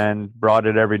 and brought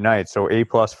it every night. So A+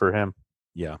 for him.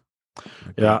 Yeah.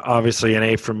 Yeah, obviously an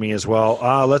A from me as well.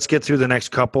 Let's get through the next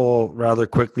couple rather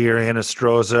quickly here.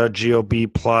 Hinostroza, Gio B+,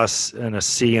 and a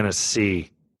C and a C.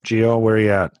 Gio, where are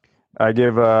you at? I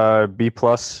give B+,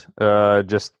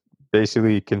 just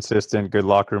basically consistent, good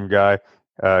locker room guy,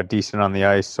 decent on the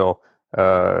ice. So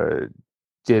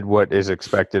did what is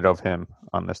expected of him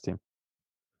on this team.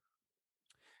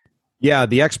 Yeah,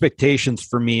 the expectations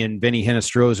for me and Vinny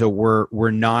Hinostroza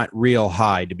were not real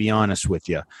high, to be honest with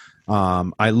you.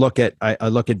 I look at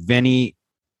Vinny,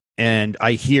 and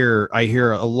I hear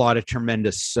a lot of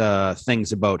tremendous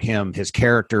things about him, his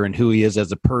character, and who he is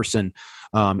as a person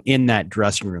in that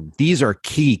dressing room. These are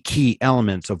key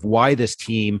elements of why this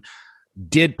team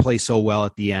did play so well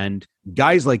at the end.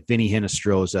 Guys like Vinny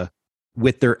Hinostroza,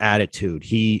 with their attitude,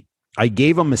 I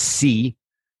gave him a C.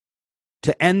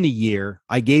 To end the year,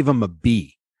 I gave him a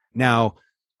B. Now,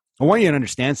 I want you to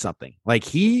understand something. Like,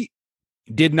 he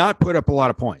did not put up a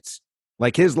lot of points.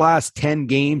 Like, his last 10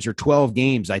 games or 12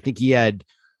 games, I think he had,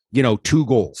 2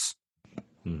 goals.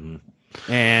 Mm-hmm.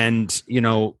 And,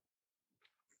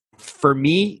 for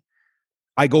me,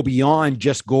 I go beyond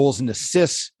just goals and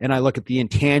assists, and I look at the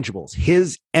intangibles.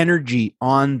 His energy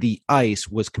on the ice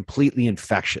was completely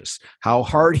infectious. How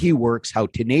hard he works, how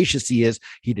tenacious he is.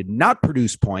 He did not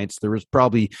produce points. There was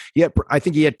I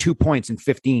think he had 2 points in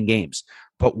 15 games.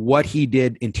 But what he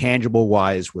did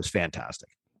intangible-wise was fantastic.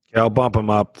 Yeah, I'll bump him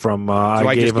up from.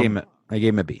 I gave him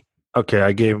a B. Okay,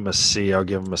 I gave him a C. I'll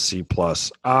give him a C+.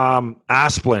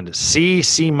 Asplund,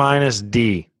 C,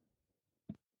 D.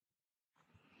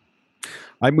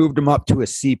 I moved him up to a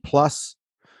C+.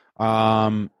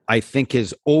 I think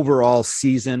his overall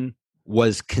season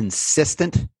was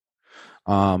consistent.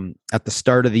 At the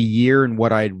start of the year and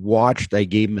what I'd watched, I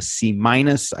gave him a C-.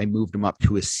 I moved him up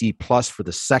to a C+ for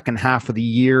the second half of the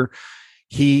year.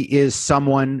 He is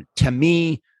someone, to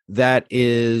me, that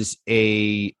is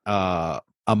a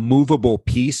movable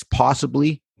piece,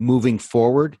 possibly moving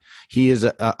forward. He is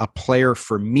a player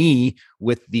for me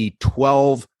with the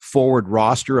 12 forward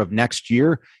roster of next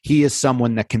year. He is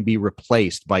someone that can be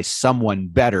replaced by someone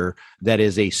better that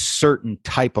is a certain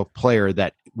type of player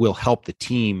that will help the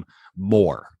team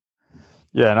more.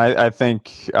 Yeah, and I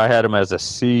think I had him as a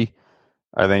C.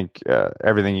 I think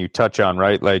everything you touch on,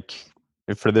 right? Like,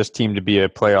 for this team to be a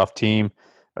playoff team,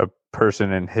 a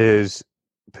person in his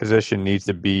position needs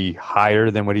to be higher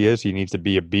than what he is. He needs to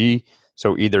be a B.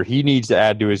 So either he needs to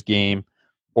add to his game,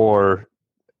 or,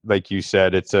 like you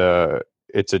said, it's a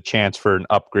chance for an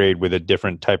upgrade with a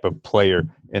different type of player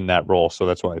in that role. So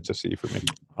that's why it's a C for me.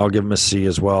 I'll give him a C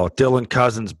as well. Dylan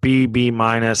Cousins, B, B-,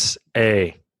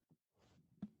 A.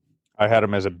 I had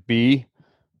him as a B.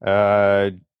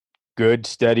 Good,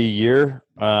 steady year,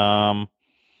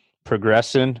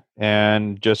 progressing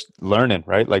and just learning,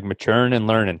 right? Like, maturing and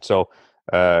learning. So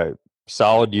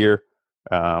solid year.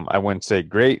 I wouldn't say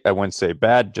great. I wouldn't say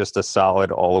bad. Just a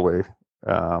solid all the way,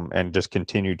 and just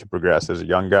continue to progress as a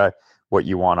young guy. What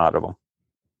you want out of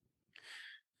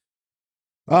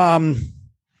him?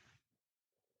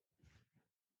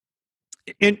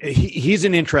 He's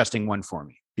an interesting one for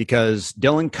me, because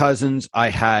Dylan Cousins, I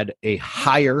had a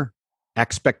higher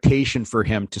expectation for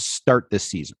him to start this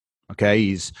season. Okay,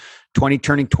 he's 20,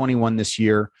 turning 21 this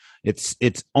year. It's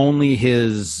only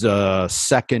his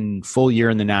second full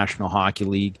year in the National Hockey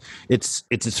League. It's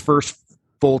his first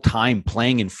full time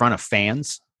playing in front of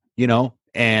fans,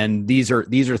 and these are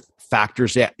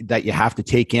factors that you have to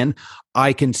take in.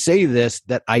 I can say this,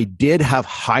 that I did have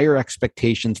higher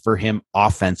expectations for him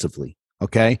offensively.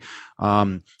 Okay,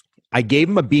 I gave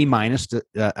him a B-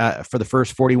 for the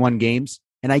first 41 games,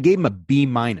 and I gave him a B-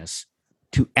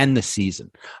 to end the season.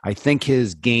 I think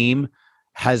his game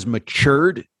has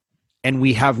matured, and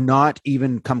we have not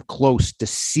even come close to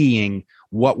seeing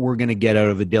what we're going to get out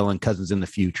of a Dylan Cousins in the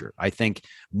future. I think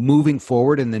moving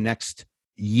forward in the next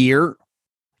year,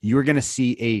 you're going to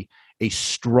see a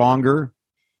stronger,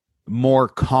 more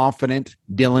confident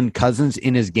Dylan Cousins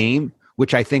in his game,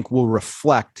 which I think will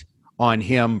reflect on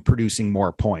him producing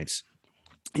more points.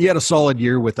 He had a solid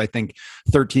year with, I think,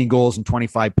 13 goals and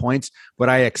 25 points, but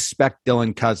I expect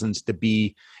Dylan Cousins to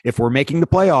be, if we're making the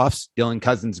playoffs, Dylan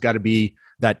Cousins got to be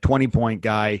that 20-point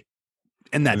guy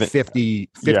and that 50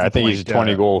 I think he's a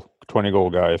 20 goal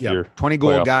guy. If you're 20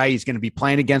 goal guy, he's going to be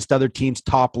playing against other teams'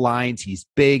 top lines. He's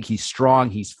big, he's strong,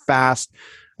 he's fast,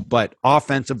 but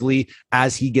offensively,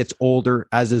 as he gets older,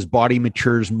 as his body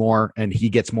matures more and he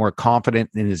gets more confident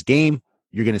in his game,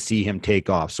 you're going to see him take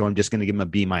off. So I'm just going to give him a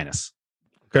B-.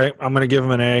 Okay, I'm going to give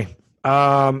him an A.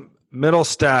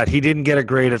 Middlestat, he didn't get a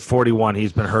grade at 41.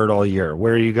 He's been hurt all year.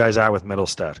 Where are you guys at with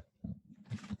Middlestat?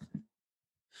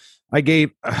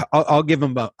 I'll give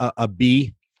him a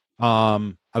B.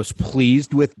 I was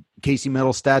pleased with Casey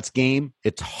Middlestat's game.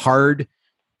 It's hard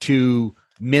to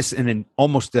miss in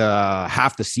almost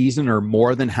half the season or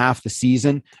more than half the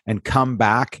season and come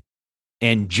back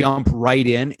and jump right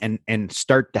in and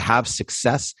start to have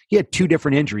success. He had 2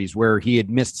 different injuries where he had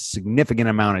missed a significant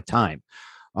amount of time.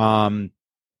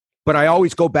 But I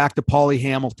always go back to Paulie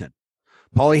Hamilton.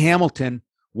 Paulie Hamilton,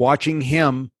 watching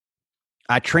him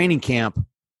at training camp,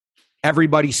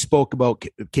 everybody spoke about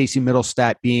Casey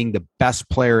Middlestat being the best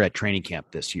player at training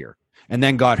camp this year, and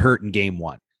then got hurt in game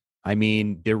 1. I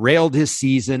mean, derailed his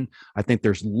season. I think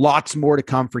there's lots more to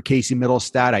come for Casey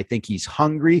Middlestat. I think he's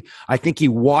hungry. I think he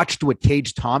watched what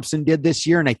Tage Thompson did this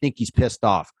year, and I think he's pissed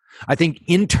off. I think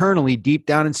internally, deep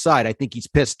down inside, I think he's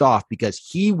pissed off because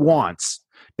he wants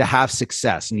to have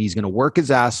success, and he's going to work his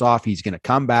ass off. He's going to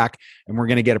come back, and we're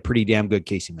going to get a pretty damn good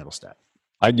Casey Middlestat.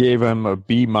 I gave him a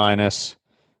B-.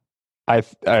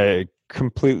 I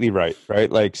completely right?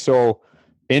 Like, so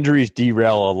injuries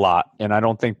derail a lot, and I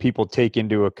don't think people take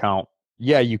into account,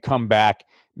 you come back,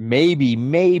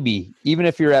 maybe, even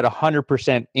if you're at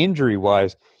 100%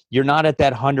 injury-wise, you're not at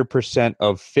that 100%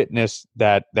 of fitness,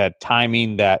 that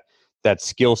timing, that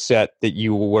skill set that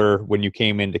you were when you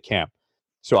came into camp.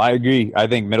 So I agree. I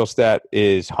think Middlestat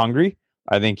is hungry.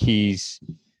 I think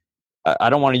I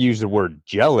don't want to use the word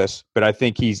jealous, but I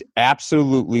think he's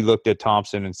absolutely looked at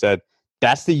Thompson and said,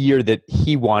 that's the year that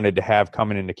he wanted to have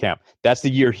coming into camp. That's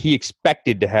the year he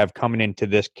expected to have coming into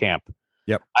this camp.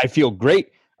 Yep. I feel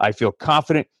great. I feel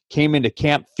confident. Came into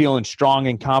camp feeling strong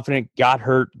and confident, got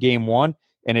hurt game 1,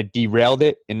 and it derailed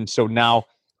it. And so now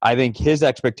I think his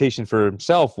expectations for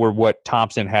himself were what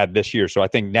Thompson had this year. So I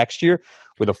think next year,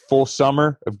 with a full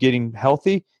summer of getting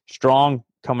healthy, strong,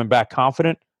 coming back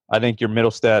confident, I think your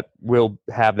Middlestat will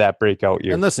have that breakout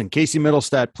year. And listen, Casey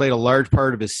Middlestat played a large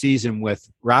part of his season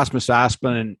with Rasmus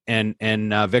Aspen and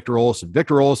Victor Olsson.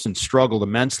 Victor Olsson struggled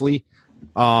immensely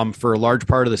for a large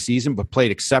part of the season, but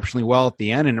played exceptionally well at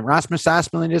the end. And Rasmus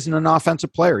Aspen isn't an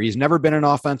offensive player. He's never been an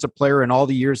offensive player in all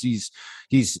the years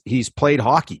he's played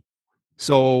hockey.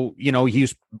 So,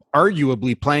 he's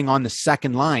arguably playing on the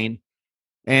second line,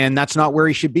 and that's not where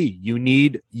he should be. You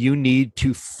need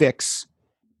to fix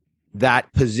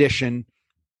that position,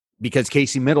 because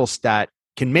Casey Middlestat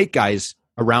can make guys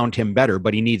around him better,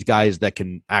 but he needs guys that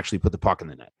can actually put the puck in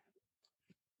the net.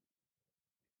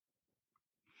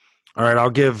 All right, I'll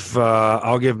give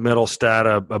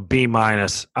Middlestat a B-.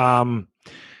 Zemgus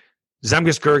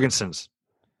Girgensons.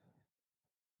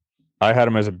 I had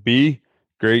him as a B.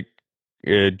 Great,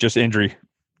 just injury.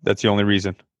 That's the only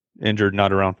reason. Injured,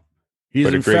 not around. He's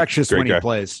infectious when he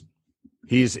plays.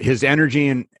 His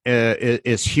energy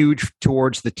is huge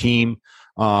towards the team.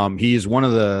 He's one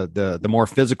of the more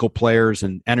physical players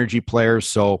and energy players.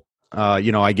 So, I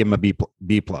give him a B+.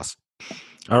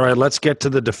 All right, let's get to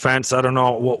the defense. I don't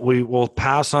know what will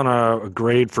pass on a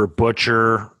grade for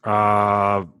Butcher,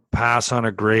 pass on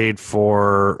a grade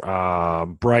for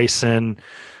Bryson,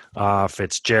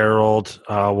 Fitzgerald.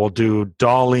 We'll do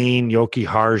Dahlin, Yoki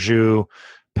Harju,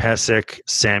 Pesic,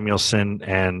 Samuelson,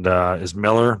 and is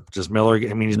Miller? Does Miller?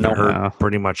 I mean, he's been hurt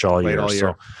pretty much all year.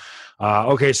 So,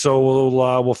 okay, so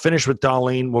we'll finish with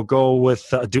Dahlin. We'll go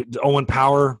with Owen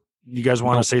Power. You guys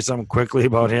want to say something quickly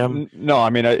about him? No, I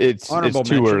mean it's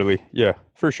too early. Yeah,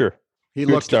 for sure. He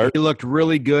looked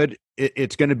really good.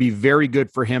 It's going to be very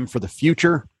good for him for the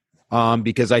future,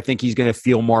 because I think he's going to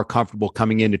feel more comfortable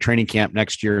coming into training camp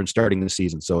next year and starting the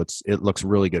season. So it looks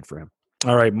really good for him.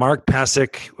 All right, Mark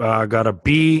Pesic got a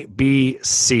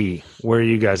BBC. Where are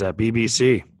you guys at?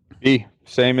 BBC? B,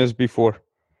 same as before.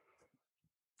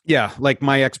 Yeah, like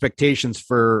my expectations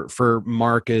for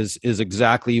Mark is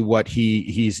exactly what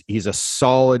he's a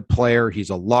solid player.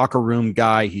 He's a locker room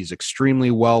guy. He's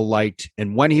extremely well liked.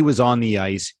 And when he was on the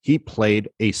ice, he played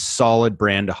a solid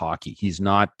brand of hockey. He's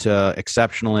not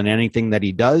exceptional in anything that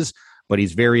he does, but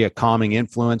he's a calming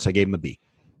influence. I gave him a B.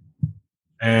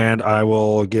 And I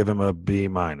will give him a B-.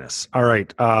 All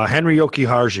right, Henry Yoki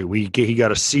Harju, he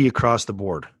got a C across the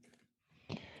board.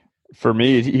 For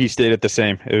me, he stayed at the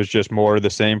same. It was just more of the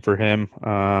same for him.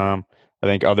 I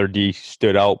think other D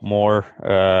stood out more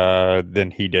than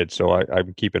he did, so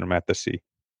I'm keeping him at the C.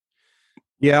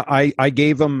 Yeah, I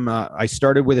gave him. I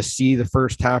started with a C the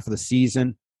first half of the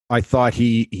season. I thought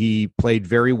he played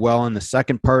very well in the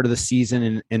second part of the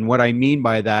season. And what I mean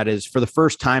by that is for the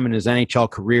first time in his NHL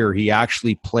career, he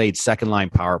actually played second line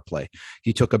power play.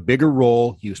 He took a bigger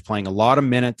role. He was playing a lot of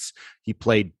minutes. He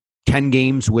played 10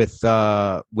 games with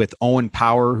Owen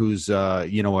Power, who's a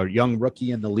young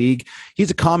rookie in the league. He's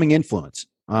a calming influence.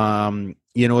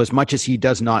 As much as he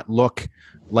does not look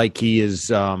like he is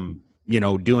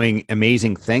doing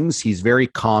amazing things, he's very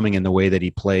calming in the way that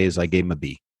he plays. I gave him a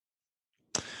B.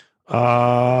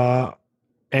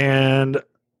 And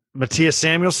Matthias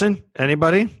Samuelsson,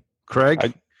 anybody?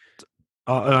 Craig?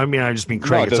 I just mean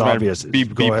Craig. No, it's obvious. B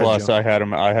plus. I had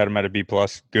him at a B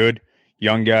plus. Good,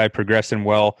 young guy, progressing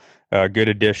well. Good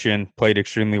addition. Played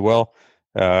extremely well.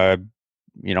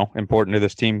 Important to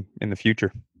this team in the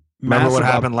future. Remember what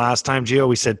happened last time, Gio?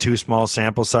 We said too small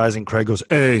sample size, and Craig goes,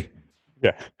 "A,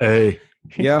 yeah, A,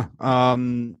 yeah."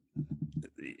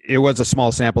 It was a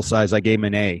small sample size. I gave him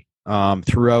an A.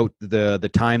 Throughout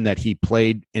the time that he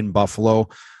played in Buffalo,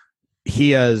 he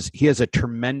has a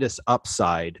tremendous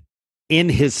upside in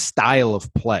his style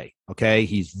of play. Okay,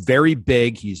 he's very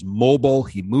big. He's mobile.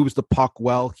 He moves the puck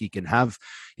well. He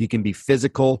can be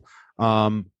physical.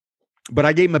 But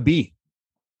I gave him a B.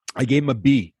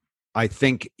 I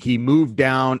think he moved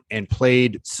down and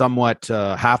played somewhat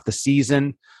half the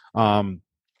season.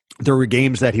 There were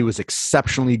games that he was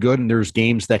exceptionally good, and there's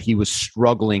games that he was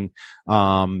struggling,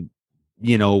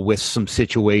 with some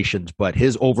situations. But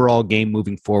his overall game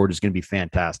moving forward is going to be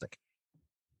fantastic.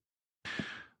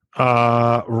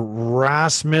 Rasmus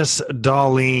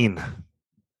Dahlin.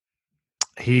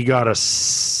 He got a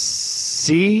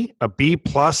C, a B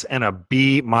plus, and a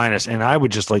B minus. And I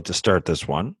would just like to start this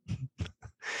one.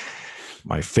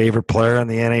 My favorite player in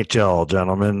the NHL,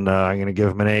 gentlemen. I'm going to give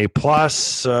him an A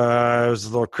plus. I was a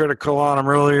little critical on him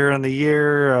earlier in the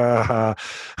year.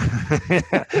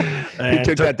 He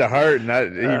took that to heart,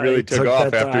 and he really took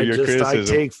off after your criticism. I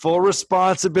take full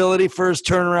responsibility for his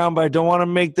turnaround, but I don't want to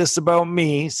make this about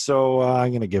me, so I'm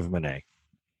going to give him an A.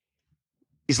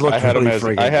 He's looking really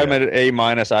friggin' I had him at an A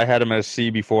minus. I had him at a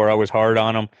C before. I was hard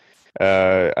on him.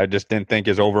 I just didn't think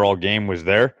his overall game was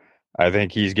there. I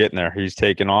think he's getting there. He's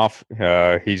taking off.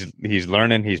 He's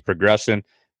learning. He's progressing.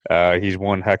 He's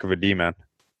one heck of a D-man.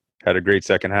 Had a great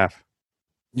second half.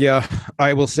 Yeah,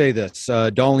 I will say this.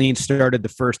 Dahlin started the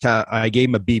first half. I gave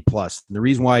him a B plus. The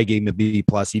reason why I gave him a B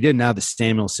plus, he didn't have the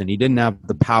Samuelsson. He didn't have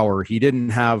the power. He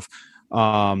didn't have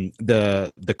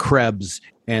the Krebs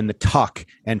and the Tuck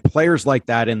and players like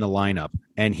that in the lineup.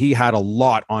 And he had a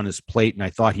lot on his plate, and I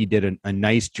thought he did a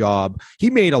nice job.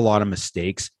 He made a lot of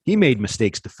mistakes. He made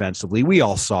mistakes defensively. We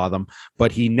all saw them,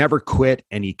 but he never quit,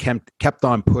 and he kept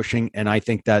on pushing, and I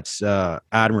think that's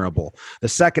admirable. The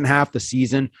second half of the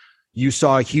season, you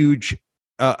saw a huge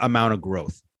amount of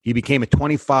growth. He became a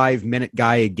 25-minute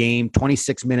guy a game,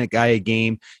 26-minute guy a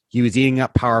game. He was eating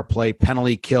up power play,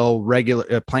 penalty kill,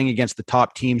 playing against the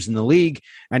top teams in the league,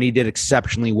 and he did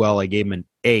exceptionally well. I gave him an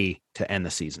A to end the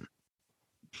season.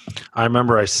 I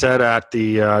remember I said at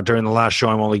the during the last show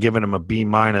I'm only giving him a B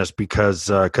minus because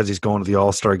he's going to the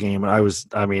All-Star game.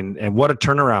 And what a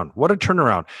turnaround! What a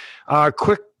turnaround!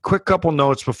 Quick couple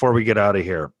notes before we get out of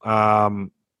here.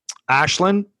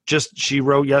 Ashlyn she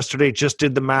wrote yesterday. Just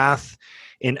did the math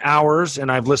in hours,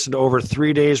 and I've listened to over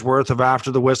 3 days worth of After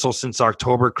the Whistle since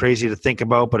October. Crazy to think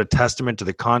about, but a testament to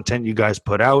the content you guys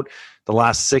put out. The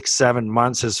last 6-7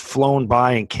 months has flown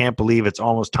by, and can't believe it's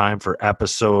almost time for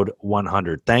episode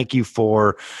 100. Thank you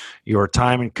for your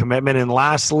time and commitment. And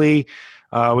lastly,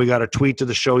 we got a tweet to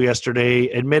the show yesterday.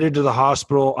 Admitted to the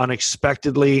hospital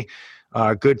unexpectedly.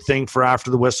 Good thing for After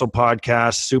the Whistle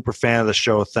podcast. Super fan of the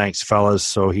show. Thanks, fellas.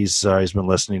 So he's been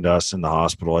listening to us in the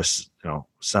hospital. I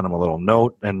sent him a little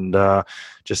note and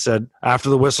just said After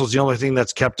the Whistle is the only thing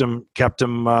that's kept him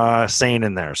sane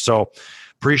in there. So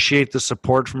appreciate the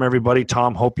support from everybody.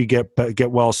 Tom, hope you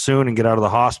get well soon and get out of the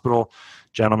hospital.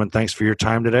 Gentlemen, thanks for your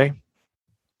time today.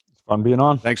 It's fun being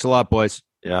on. Thanks a lot, boys.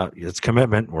 Yeah, it's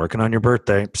commitment. Working on your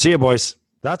birthday. See you, boys.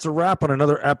 That's a wrap on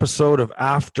another episode of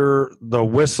After the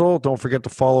Whistle. Don't forget to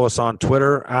follow us on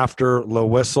Twitter, After the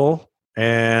Whistle,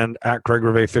 and at Craig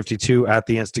Rivet 52, at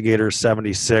the Instigator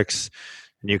 76.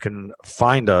 And you can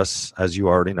find us, as you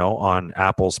already know, on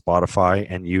Apple, Spotify,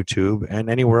 and YouTube, and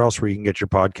anywhere else where you can get your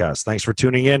podcasts. Thanks for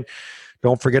tuning in.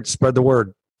 Don't forget to spread the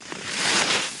word.